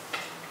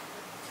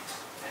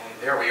 And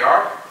there we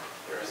are.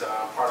 There's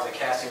part of the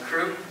casting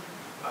crew.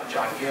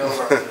 John Gill,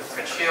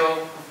 French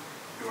Hill,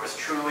 yours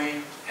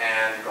truly,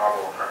 and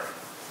Garble Hearn.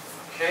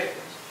 Okay?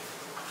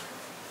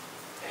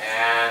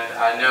 And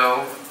I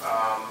know,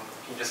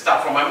 can you just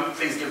stop for a moment?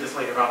 Please give this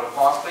lady a round of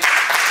applause, please.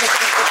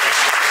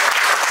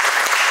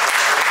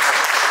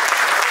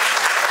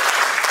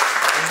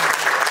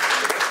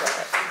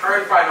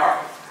 Current Fine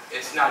Art.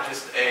 It's not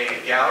just a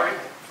gallery.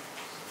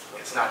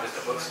 It's not just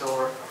a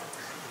bookstore.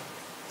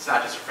 It's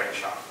not just a frame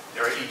shop.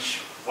 They're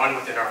each one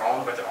within our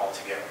own, but they're all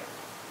together.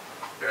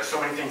 There are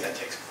so many things that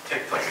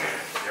take place there.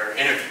 There are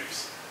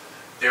interviews.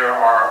 There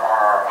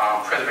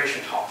are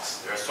preservation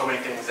talks. There are so many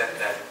things that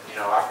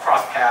I've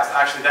crossed paths.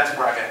 Actually, that's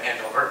where I met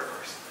Angela Bird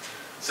first.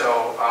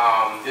 So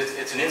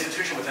it's an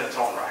institution within its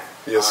own right.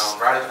 Yes.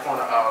 Right at the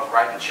corner of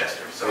Wright and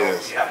Chester. So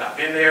yes. if you have not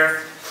been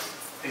there,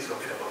 please go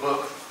pick up a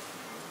book.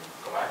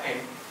 Go buy a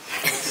painting.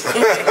 So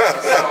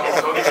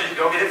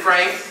go get it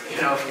framed.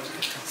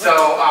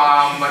 So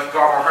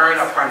Garble Hearn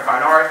of Current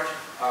Fine Art.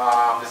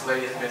 This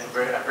lady has been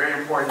a very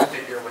important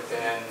figure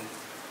within,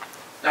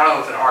 not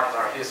only within art and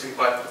art history,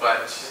 but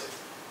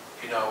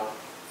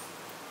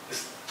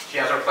she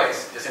has her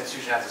place. This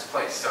institution has its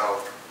place.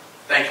 So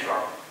thank you,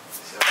 Garble.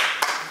 So.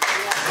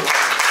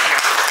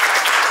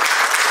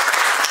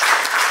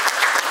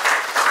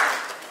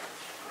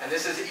 And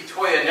this is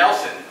Etoya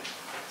Nelson,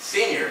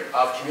 Senior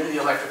of Community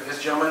Electric.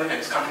 This gentleman and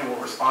his company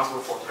were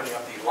responsible for putting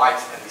up the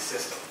lights and the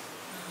system.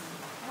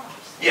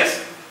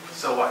 Yes,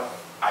 so what?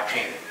 I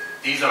painted.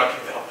 These are the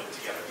people that help put it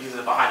together. These are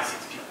the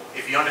behind-the-scenes people.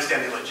 If you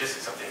understand the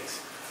logistics of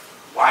things,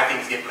 why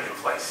things get put in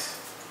place,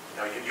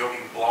 you'll be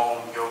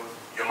blown, your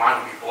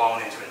mind will be blown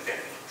into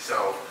infinity.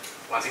 So,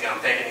 once again, I'm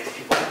thanking these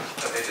people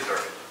because they deserve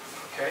it.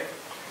 Okay?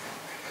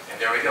 And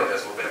there we go.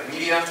 There's a little bit of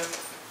media.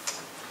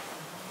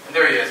 And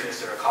there he is,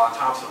 Mr. Colin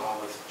Thompson, along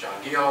with John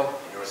Gill,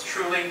 and yours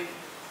truly.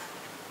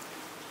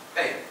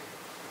 Hey,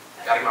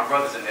 gotta get my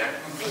brothers in there.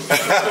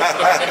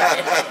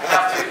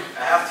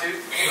 I have to.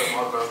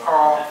 My brother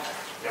Carl,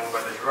 young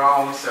brother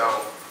Jerome. So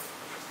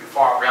we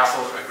fought,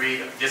 wrestled,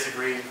 agreed,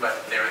 disagreed,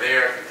 but they were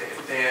there. We take it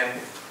thin,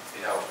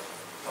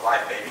 for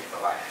life, baby,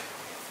 for life.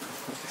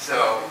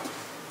 So,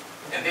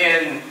 and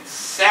then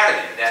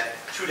Saturday, that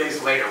 2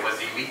 days later, was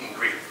the meet and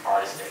greet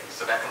artist day.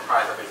 So that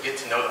comprised of a get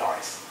to know the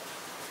artist.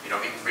 Meet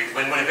and greet.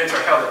 When events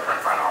are held at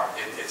Current Fine Art,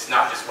 it's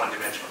not just one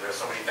dimensional. There are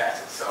so many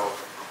facets. So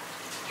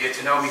get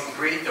to know, meet and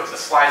greet. There was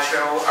a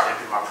slideshow. I went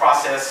through my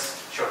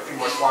process, showed a few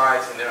more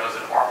slides, and then there was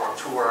an artwork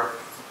tour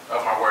of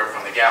my work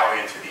from the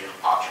gallery into the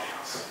auction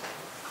house.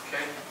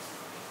 Okay?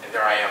 And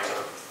there I am,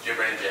 sort of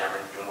gibbering and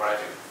jabbering, doing what I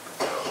do.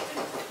 So,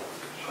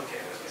 okay,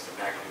 there's Mr.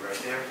 McAfee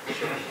right there.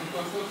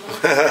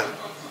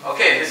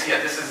 Okay, this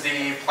is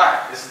the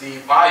plaque. This is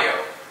the bio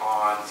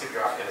on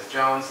Scipio Africanus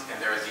Jones, and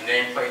there is the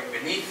nameplate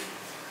beneath.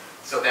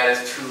 So that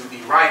is to the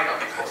right of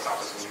the post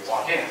office when you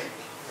walk in.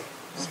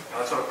 Now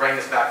let's sort of bring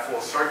this back full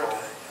circle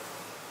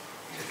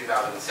to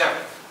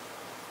 2007.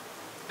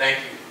 Thank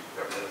you,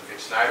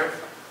 Representative Snyder.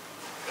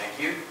 Thank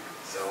you.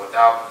 So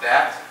without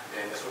that,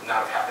 then this would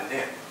not have happened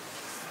then.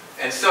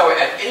 And so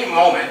at any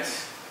moment,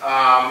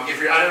 if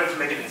you're unable to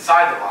make it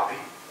inside the lobby,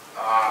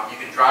 you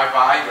can drive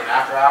by during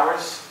after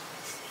hours,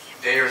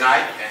 day or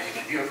night, and you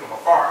can view it from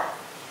afar.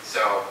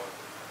 So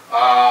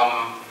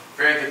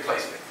very good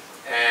placement.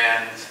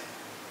 And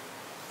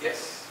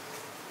yes.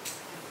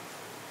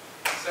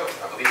 So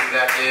I believe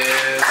that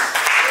is.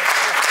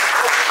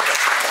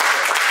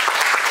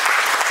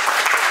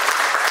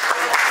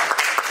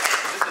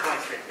 This is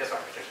blank screen. Yes,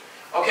 sorry, Patricia.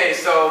 Okay,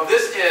 so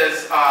this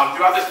is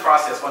throughout this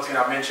process. Once again,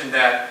 I've mentioned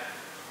that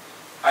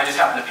I just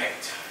happen to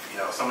paint.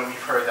 Some of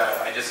you've heard that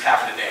I just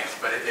happen to dance,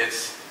 but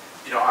it's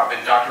I've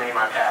been documenting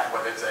my path,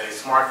 whether it's a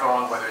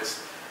smartphone, whether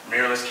it's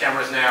mirrorless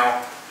cameras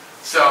now.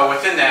 So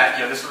within that,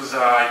 this was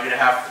a year and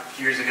a half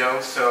years ago.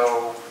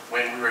 So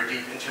when we were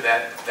deep into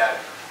that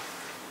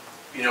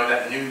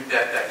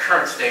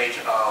current stage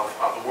of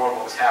the world,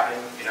 what was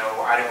happening,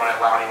 I didn't want to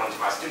allow anyone into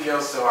my studio,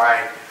 so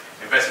I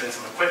invested in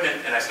some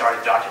equipment and I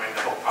started documenting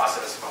the whole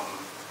process from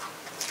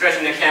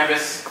stretching the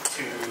canvas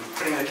to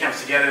putting the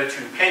canvas together to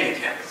painting the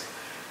canvas.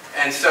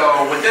 And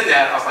so within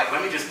that, I was like,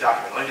 let me just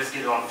document, let me just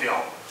get it on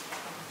film.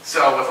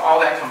 So with all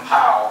that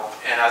compiled,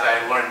 and as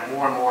I learned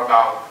more and more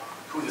about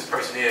who this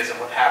person is and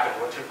what happened,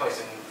 what took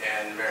place in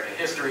American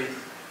history,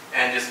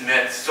 and just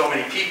met so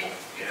many people,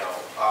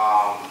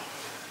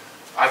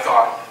 I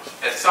thought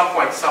at some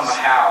point,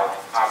 somehow,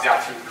 I've got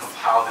to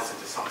compile this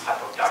into some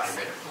type of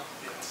documentary.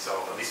 So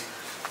at least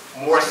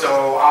more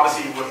so,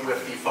 obviously, with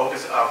the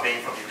focus of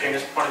being from the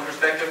painter's point of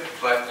perspective,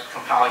 but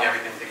compiling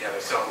everything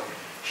together. So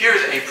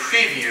here's a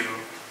preview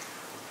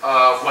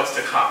of what's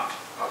to come.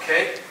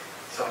 Okay?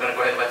 So I'm going to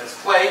go ahead and let this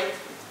play.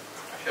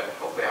 Actually,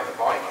 hopefully I have the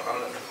volume up. I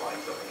don't know if the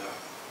volume's up enough.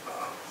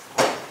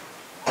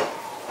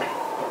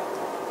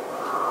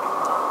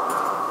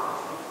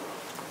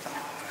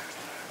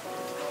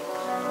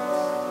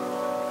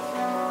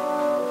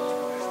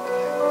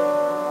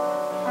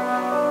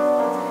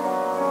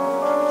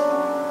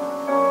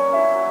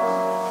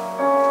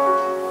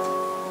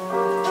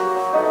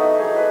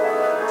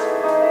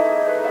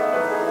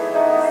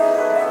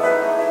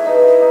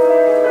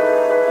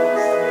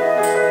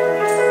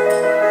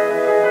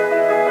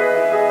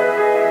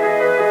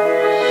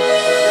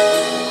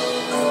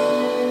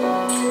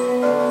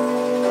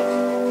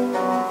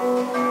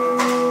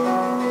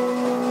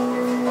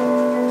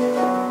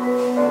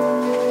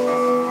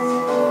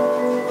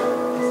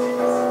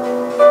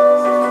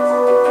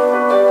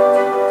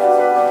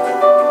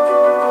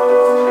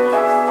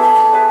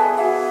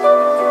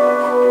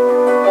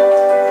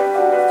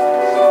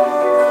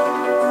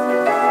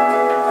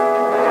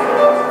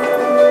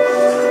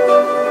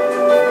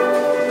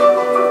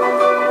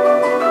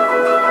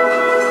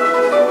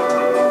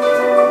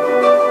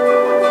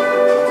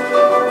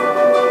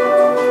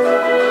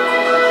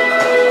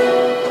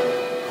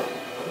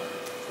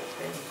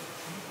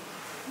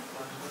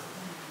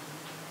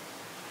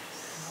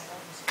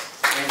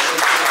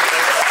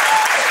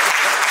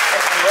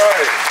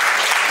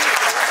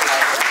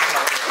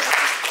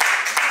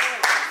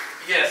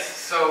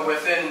 So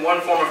within one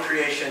form of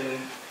creation,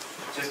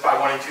 just by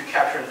wanting to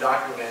capture and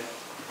document,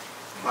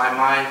 my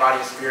mind,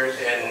 body,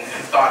 spirit, and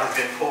thought has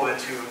been pulled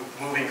into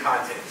moving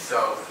content.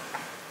 So,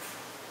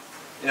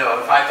 you know,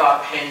 if I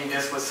thought painting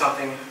this was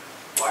something,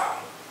 wow,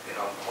 you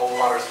know, a whole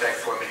lot of respect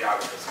for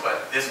videographers,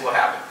 but this will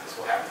happen, this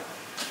will happen.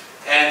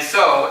 And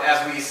so,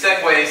 as we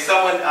segue,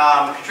 someone,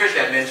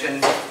 Patricia had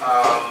mentioned,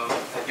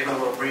 had given a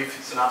little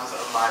brief synopsis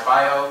of my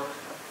bio.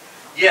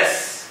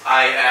 Yes,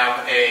 I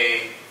am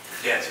a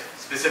dancer,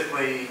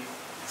 specifically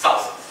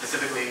salsa,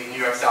 specifically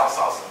New York style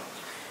salsa,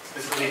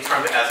 specifically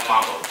termed as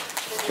mambo.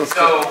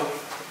 So,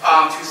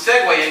 to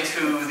segue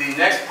into the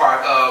next part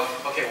of,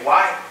 okay,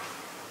 what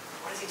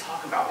is he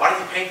talking about? Why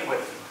does he paint the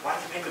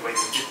way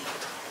he do?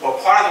 Well,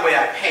 part of the way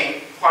I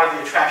paint, part of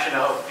the attraction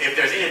of, if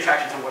there's any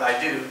attraction to what I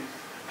do,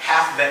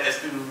 half of that is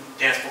through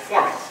dance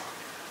performance.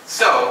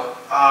 So,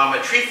 a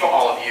treat for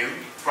all of you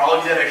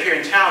that are here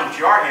in town, if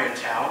you are here in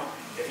town,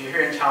 if you're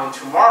here in town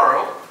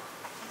tomorrow,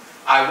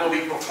 I will be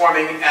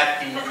performing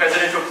at the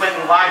Presidential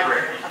Clinton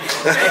Library. As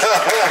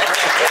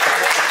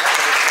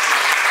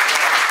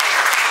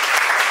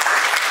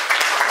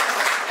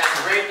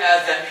great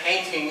as that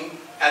painting,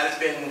 as it's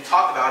been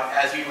talked about,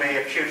 as you may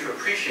appear to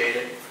appreciate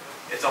it,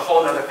 it's a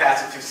whole other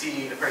facet to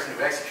see the person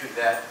who executed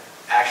that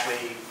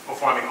actually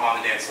performing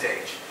on the dance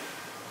stage.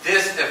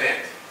 This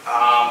event,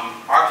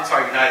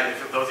 Arkansas United,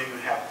 for those of you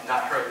who have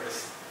not heard of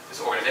this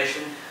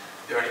organization,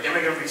 they're an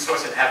immigrant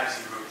resource and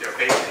advocacy group. They're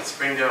based in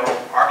Springdale,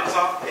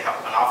 Arkansas. They have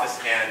an office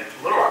in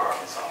Little Rock,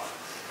 Arkansas.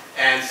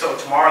 And so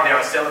tomorrow they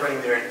are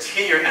celebrating their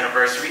 10-year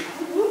anniversary.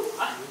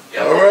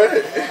 Yep. All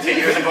right. 10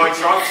 years and going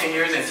strong, 10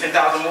 years and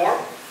 10,000 more.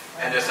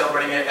 And they're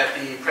celebrating it at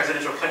the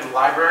Presidential Clinton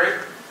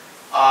Library.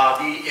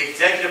 The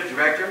executive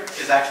director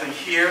is actually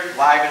here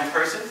live in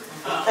person.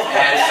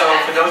 And so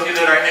for those of you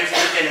that are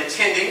interested in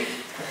attending,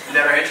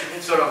 that are interested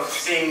in sort of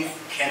seeing,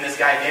 can this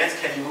guy dance?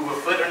 Can he move a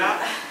foot or not?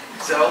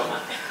 So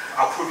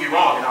I'll prove you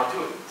wrong and I'll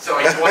do it. So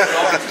I want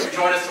you to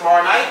join us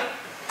tomorrow night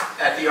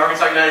at the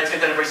Arkansas United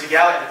 10th Anniversary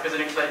Gala at the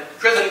President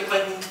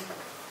Clinton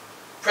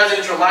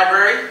Presidential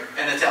Library,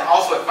 and it's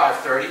also at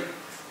 5:30.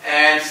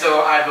 And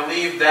so I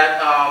believe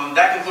that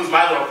that concludes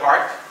my little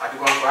part. I could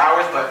go on for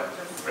hours, but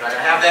we're not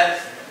going to have that.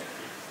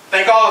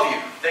 Thank all of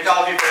you. Thank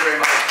all of you very, very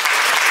much.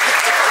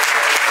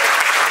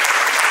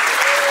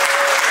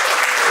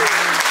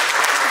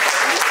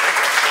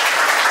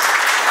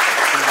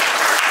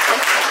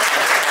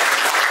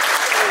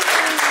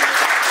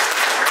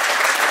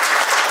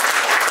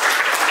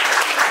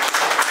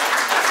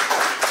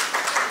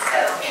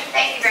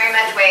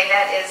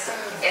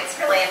 It's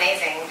really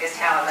amazing just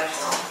how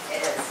emotional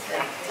it is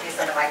to do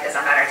something like this.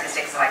 I'm not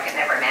artistic, so I could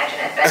never imagine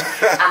it. But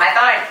I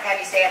thought I'd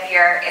have you stay up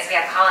here as we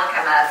have Colin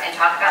come up and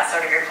talk about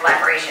sort of your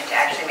collaboration to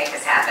actually make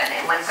this happen.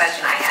 And one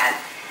question I had,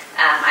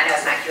 I know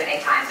it's not Q&A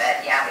time,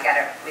 but yeah, we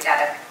gotta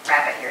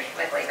wrap it here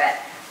quickly.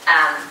 But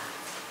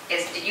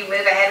did you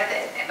move ahead with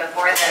it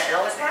before the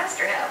bill was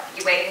passed, or no?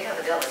 You waited until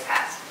the bill was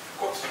passed?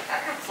 Of course. Okay.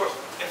 Of course.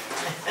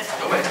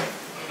 No way.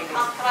 Come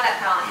on up,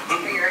 Colin,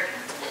 for your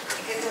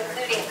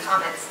concluding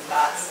comments and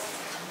thoughts.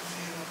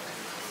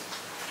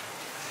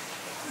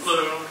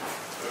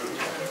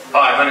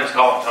 Hi, my name is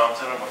Colin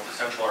Thompson. I'm with the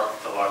Central Art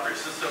the Library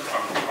System.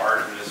 I'm the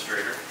art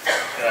administrator.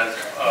 And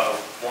I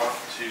want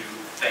to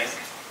thank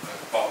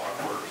Quapaw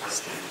Quarter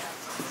Association.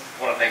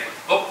 I want to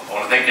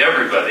thank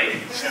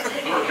everybody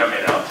for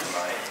coming out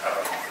tonight.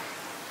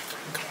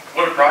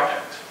 What a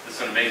project. It's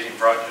an amazing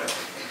project.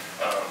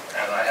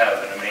 And I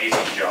have an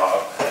amazing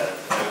job as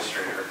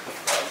administrator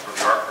for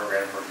the art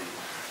program for the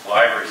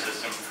library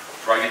system,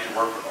 where I get to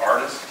work with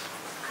artists,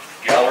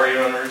 gallery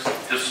owners,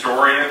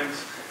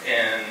 historians,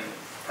 and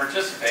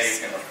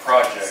participate in a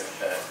project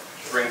that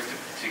brings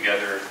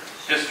together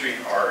history,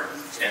 art,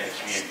 and the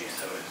community.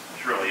 So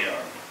it's really,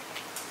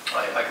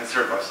 I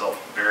consider myself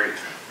very,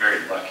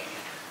 very lucky,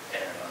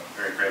 and I'm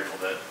very grateful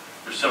that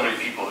there's so many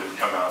people who've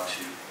come out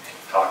to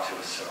talk to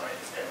us tonight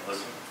and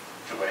listen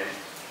to Wade.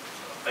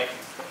 Thank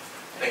you.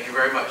 Thank you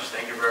very much.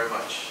 Thank you very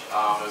much.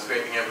 It was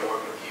great being able to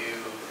work with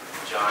you,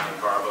 John and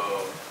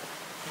Garbo,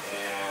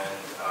 and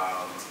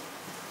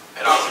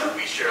also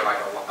we share like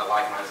a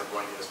like-minded of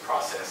going through this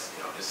process,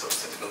 you know, just some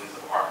sensibilities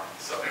of art.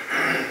 So,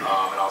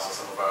 and also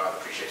some of our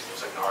appreciation of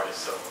certain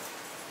artists. So,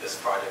 this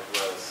project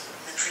was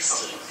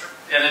something.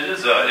 And it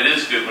is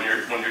good when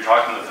you're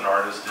talking with an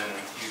artist and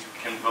you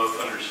can both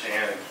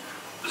understand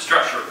the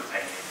structure of the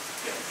painting.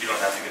 You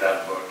don't have to get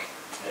out a book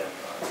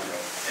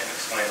and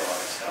explain a lot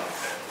of stuff.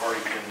 Or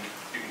you can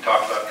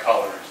talk about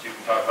colors, you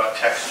can talk about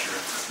texture,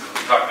 you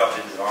can talk about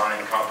the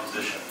design,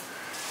 composition.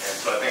 And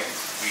so I think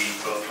we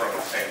both were on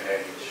the same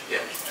page.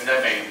 Yeah. And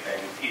that made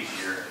things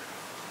easier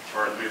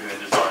for moving the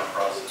design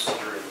process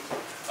through.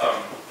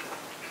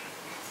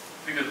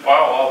 Because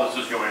while all this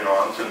was going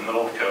on, it's in the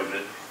middle of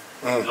COVID,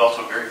 it was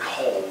also very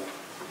cold.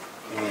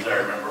 As I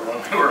remember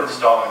when we were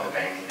installing the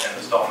painting and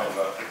installing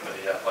the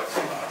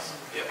plexiglass.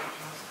 Yeah.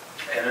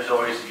 And there's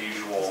always the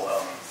usual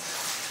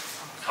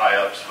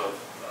tie-ups with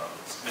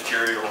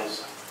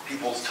materials,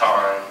 people's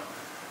time.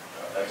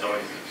 That's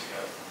always,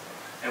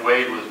 and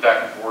Wade was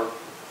back and forth,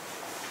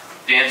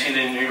 dancing ranching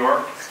in New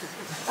York,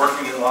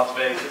 working in Las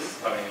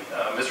Vegas. I mean,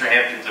 Mr.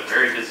 Hampton's a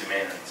very busy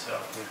man, so.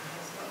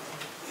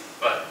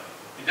 But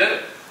you did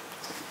it.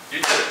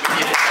 You did it. You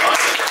did it.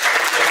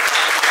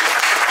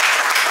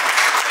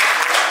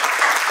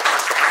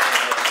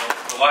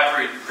 The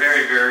library is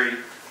very, very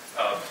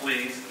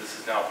pleased. This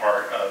is now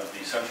part of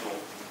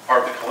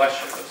the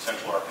collection of the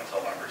Central Arkansas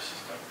Library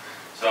System.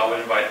 So I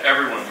would invite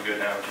everyone to go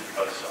down to the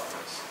post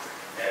office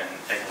and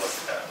take a look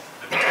at that.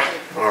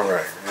 All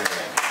right.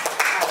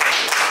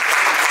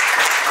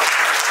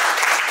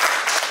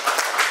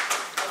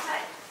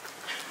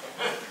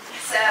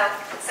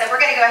 So we're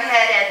going to go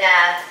ahead and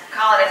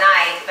call it a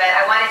night, but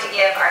I wanted to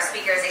give our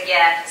speakers a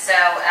gift. So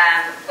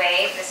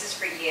Wade, this is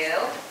for you.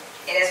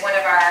 It is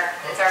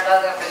it's our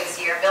logo for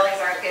this year. Buildings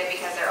aren't good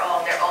because they're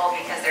old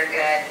because they're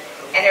good.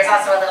 And there's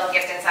also a little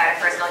gift inside, a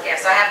personal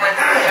gift. So I have one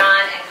for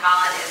John and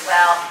Colin as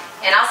well,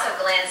 and also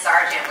Glenn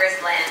Sargent. Where's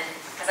Glenn?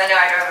 Because I know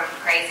I drove him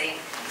crazy.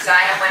 So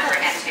I have one for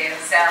him too.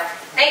 So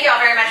thank you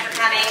all very much for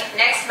coming.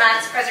 Next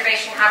month's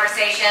preservation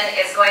conversation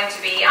is going to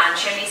be on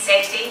chimney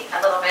safety, a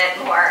little more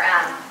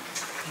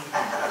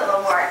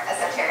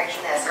esoteric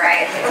than this,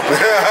 right?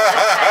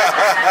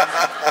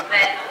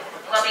 But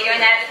we'll be doing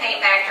that at the paint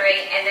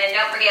factory, and then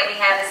don't forget we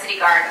have the City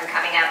Garden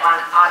coming up on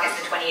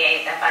August the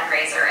 28th, a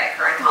fundraiser at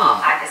Curran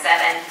Hall, 5 to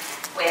 7,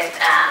 with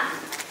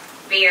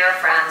beer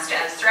from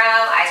Stone's Throw,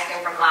 ice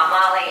cream from Lob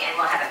Lolly, and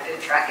we'll have a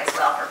food truck as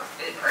well for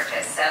food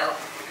purchase. So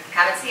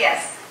come and see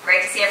us.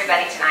 Great to see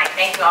everybody tonight.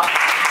 Thank you all.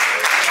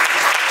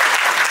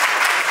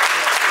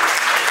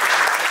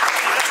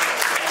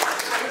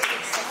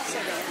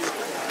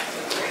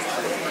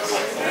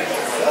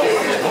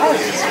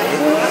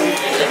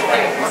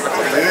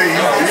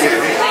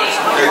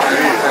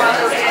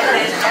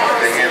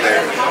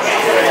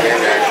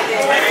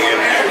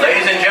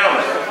 Ladies and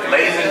gentlemen,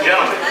 may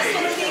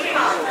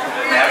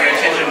I have your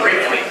attention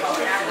briefly?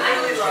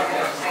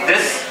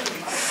 This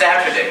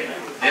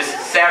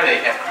Saturday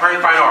at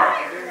Kern Fine Art,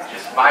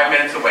 just 5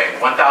 minutes away,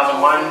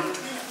 1001,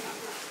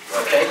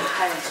 okay,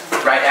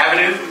 Wright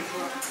Avenue,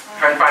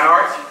 Kern Fine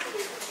Art.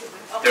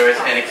 There is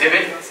an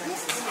exhibit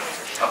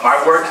of my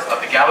works,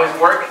 of the gallery's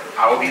work.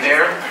 I will be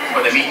there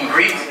for the meet and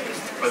greet.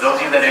 For those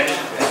of you that are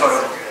interested in sort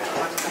of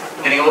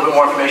getting a little bit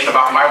more information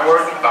about my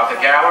work, about the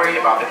gallery,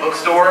 about the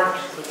bookstore,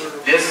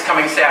 this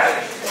coming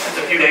Saturday. It's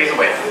a few days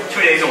away,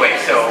 2 days away.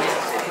 So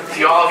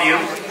see all of you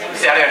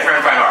Saturday at Kern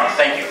Fine Arts.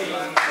 Thank you.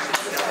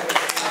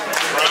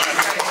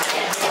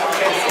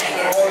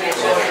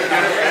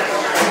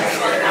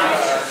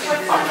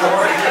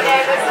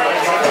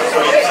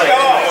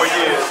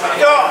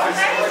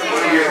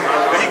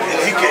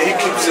 He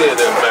keeps saying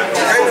that, man.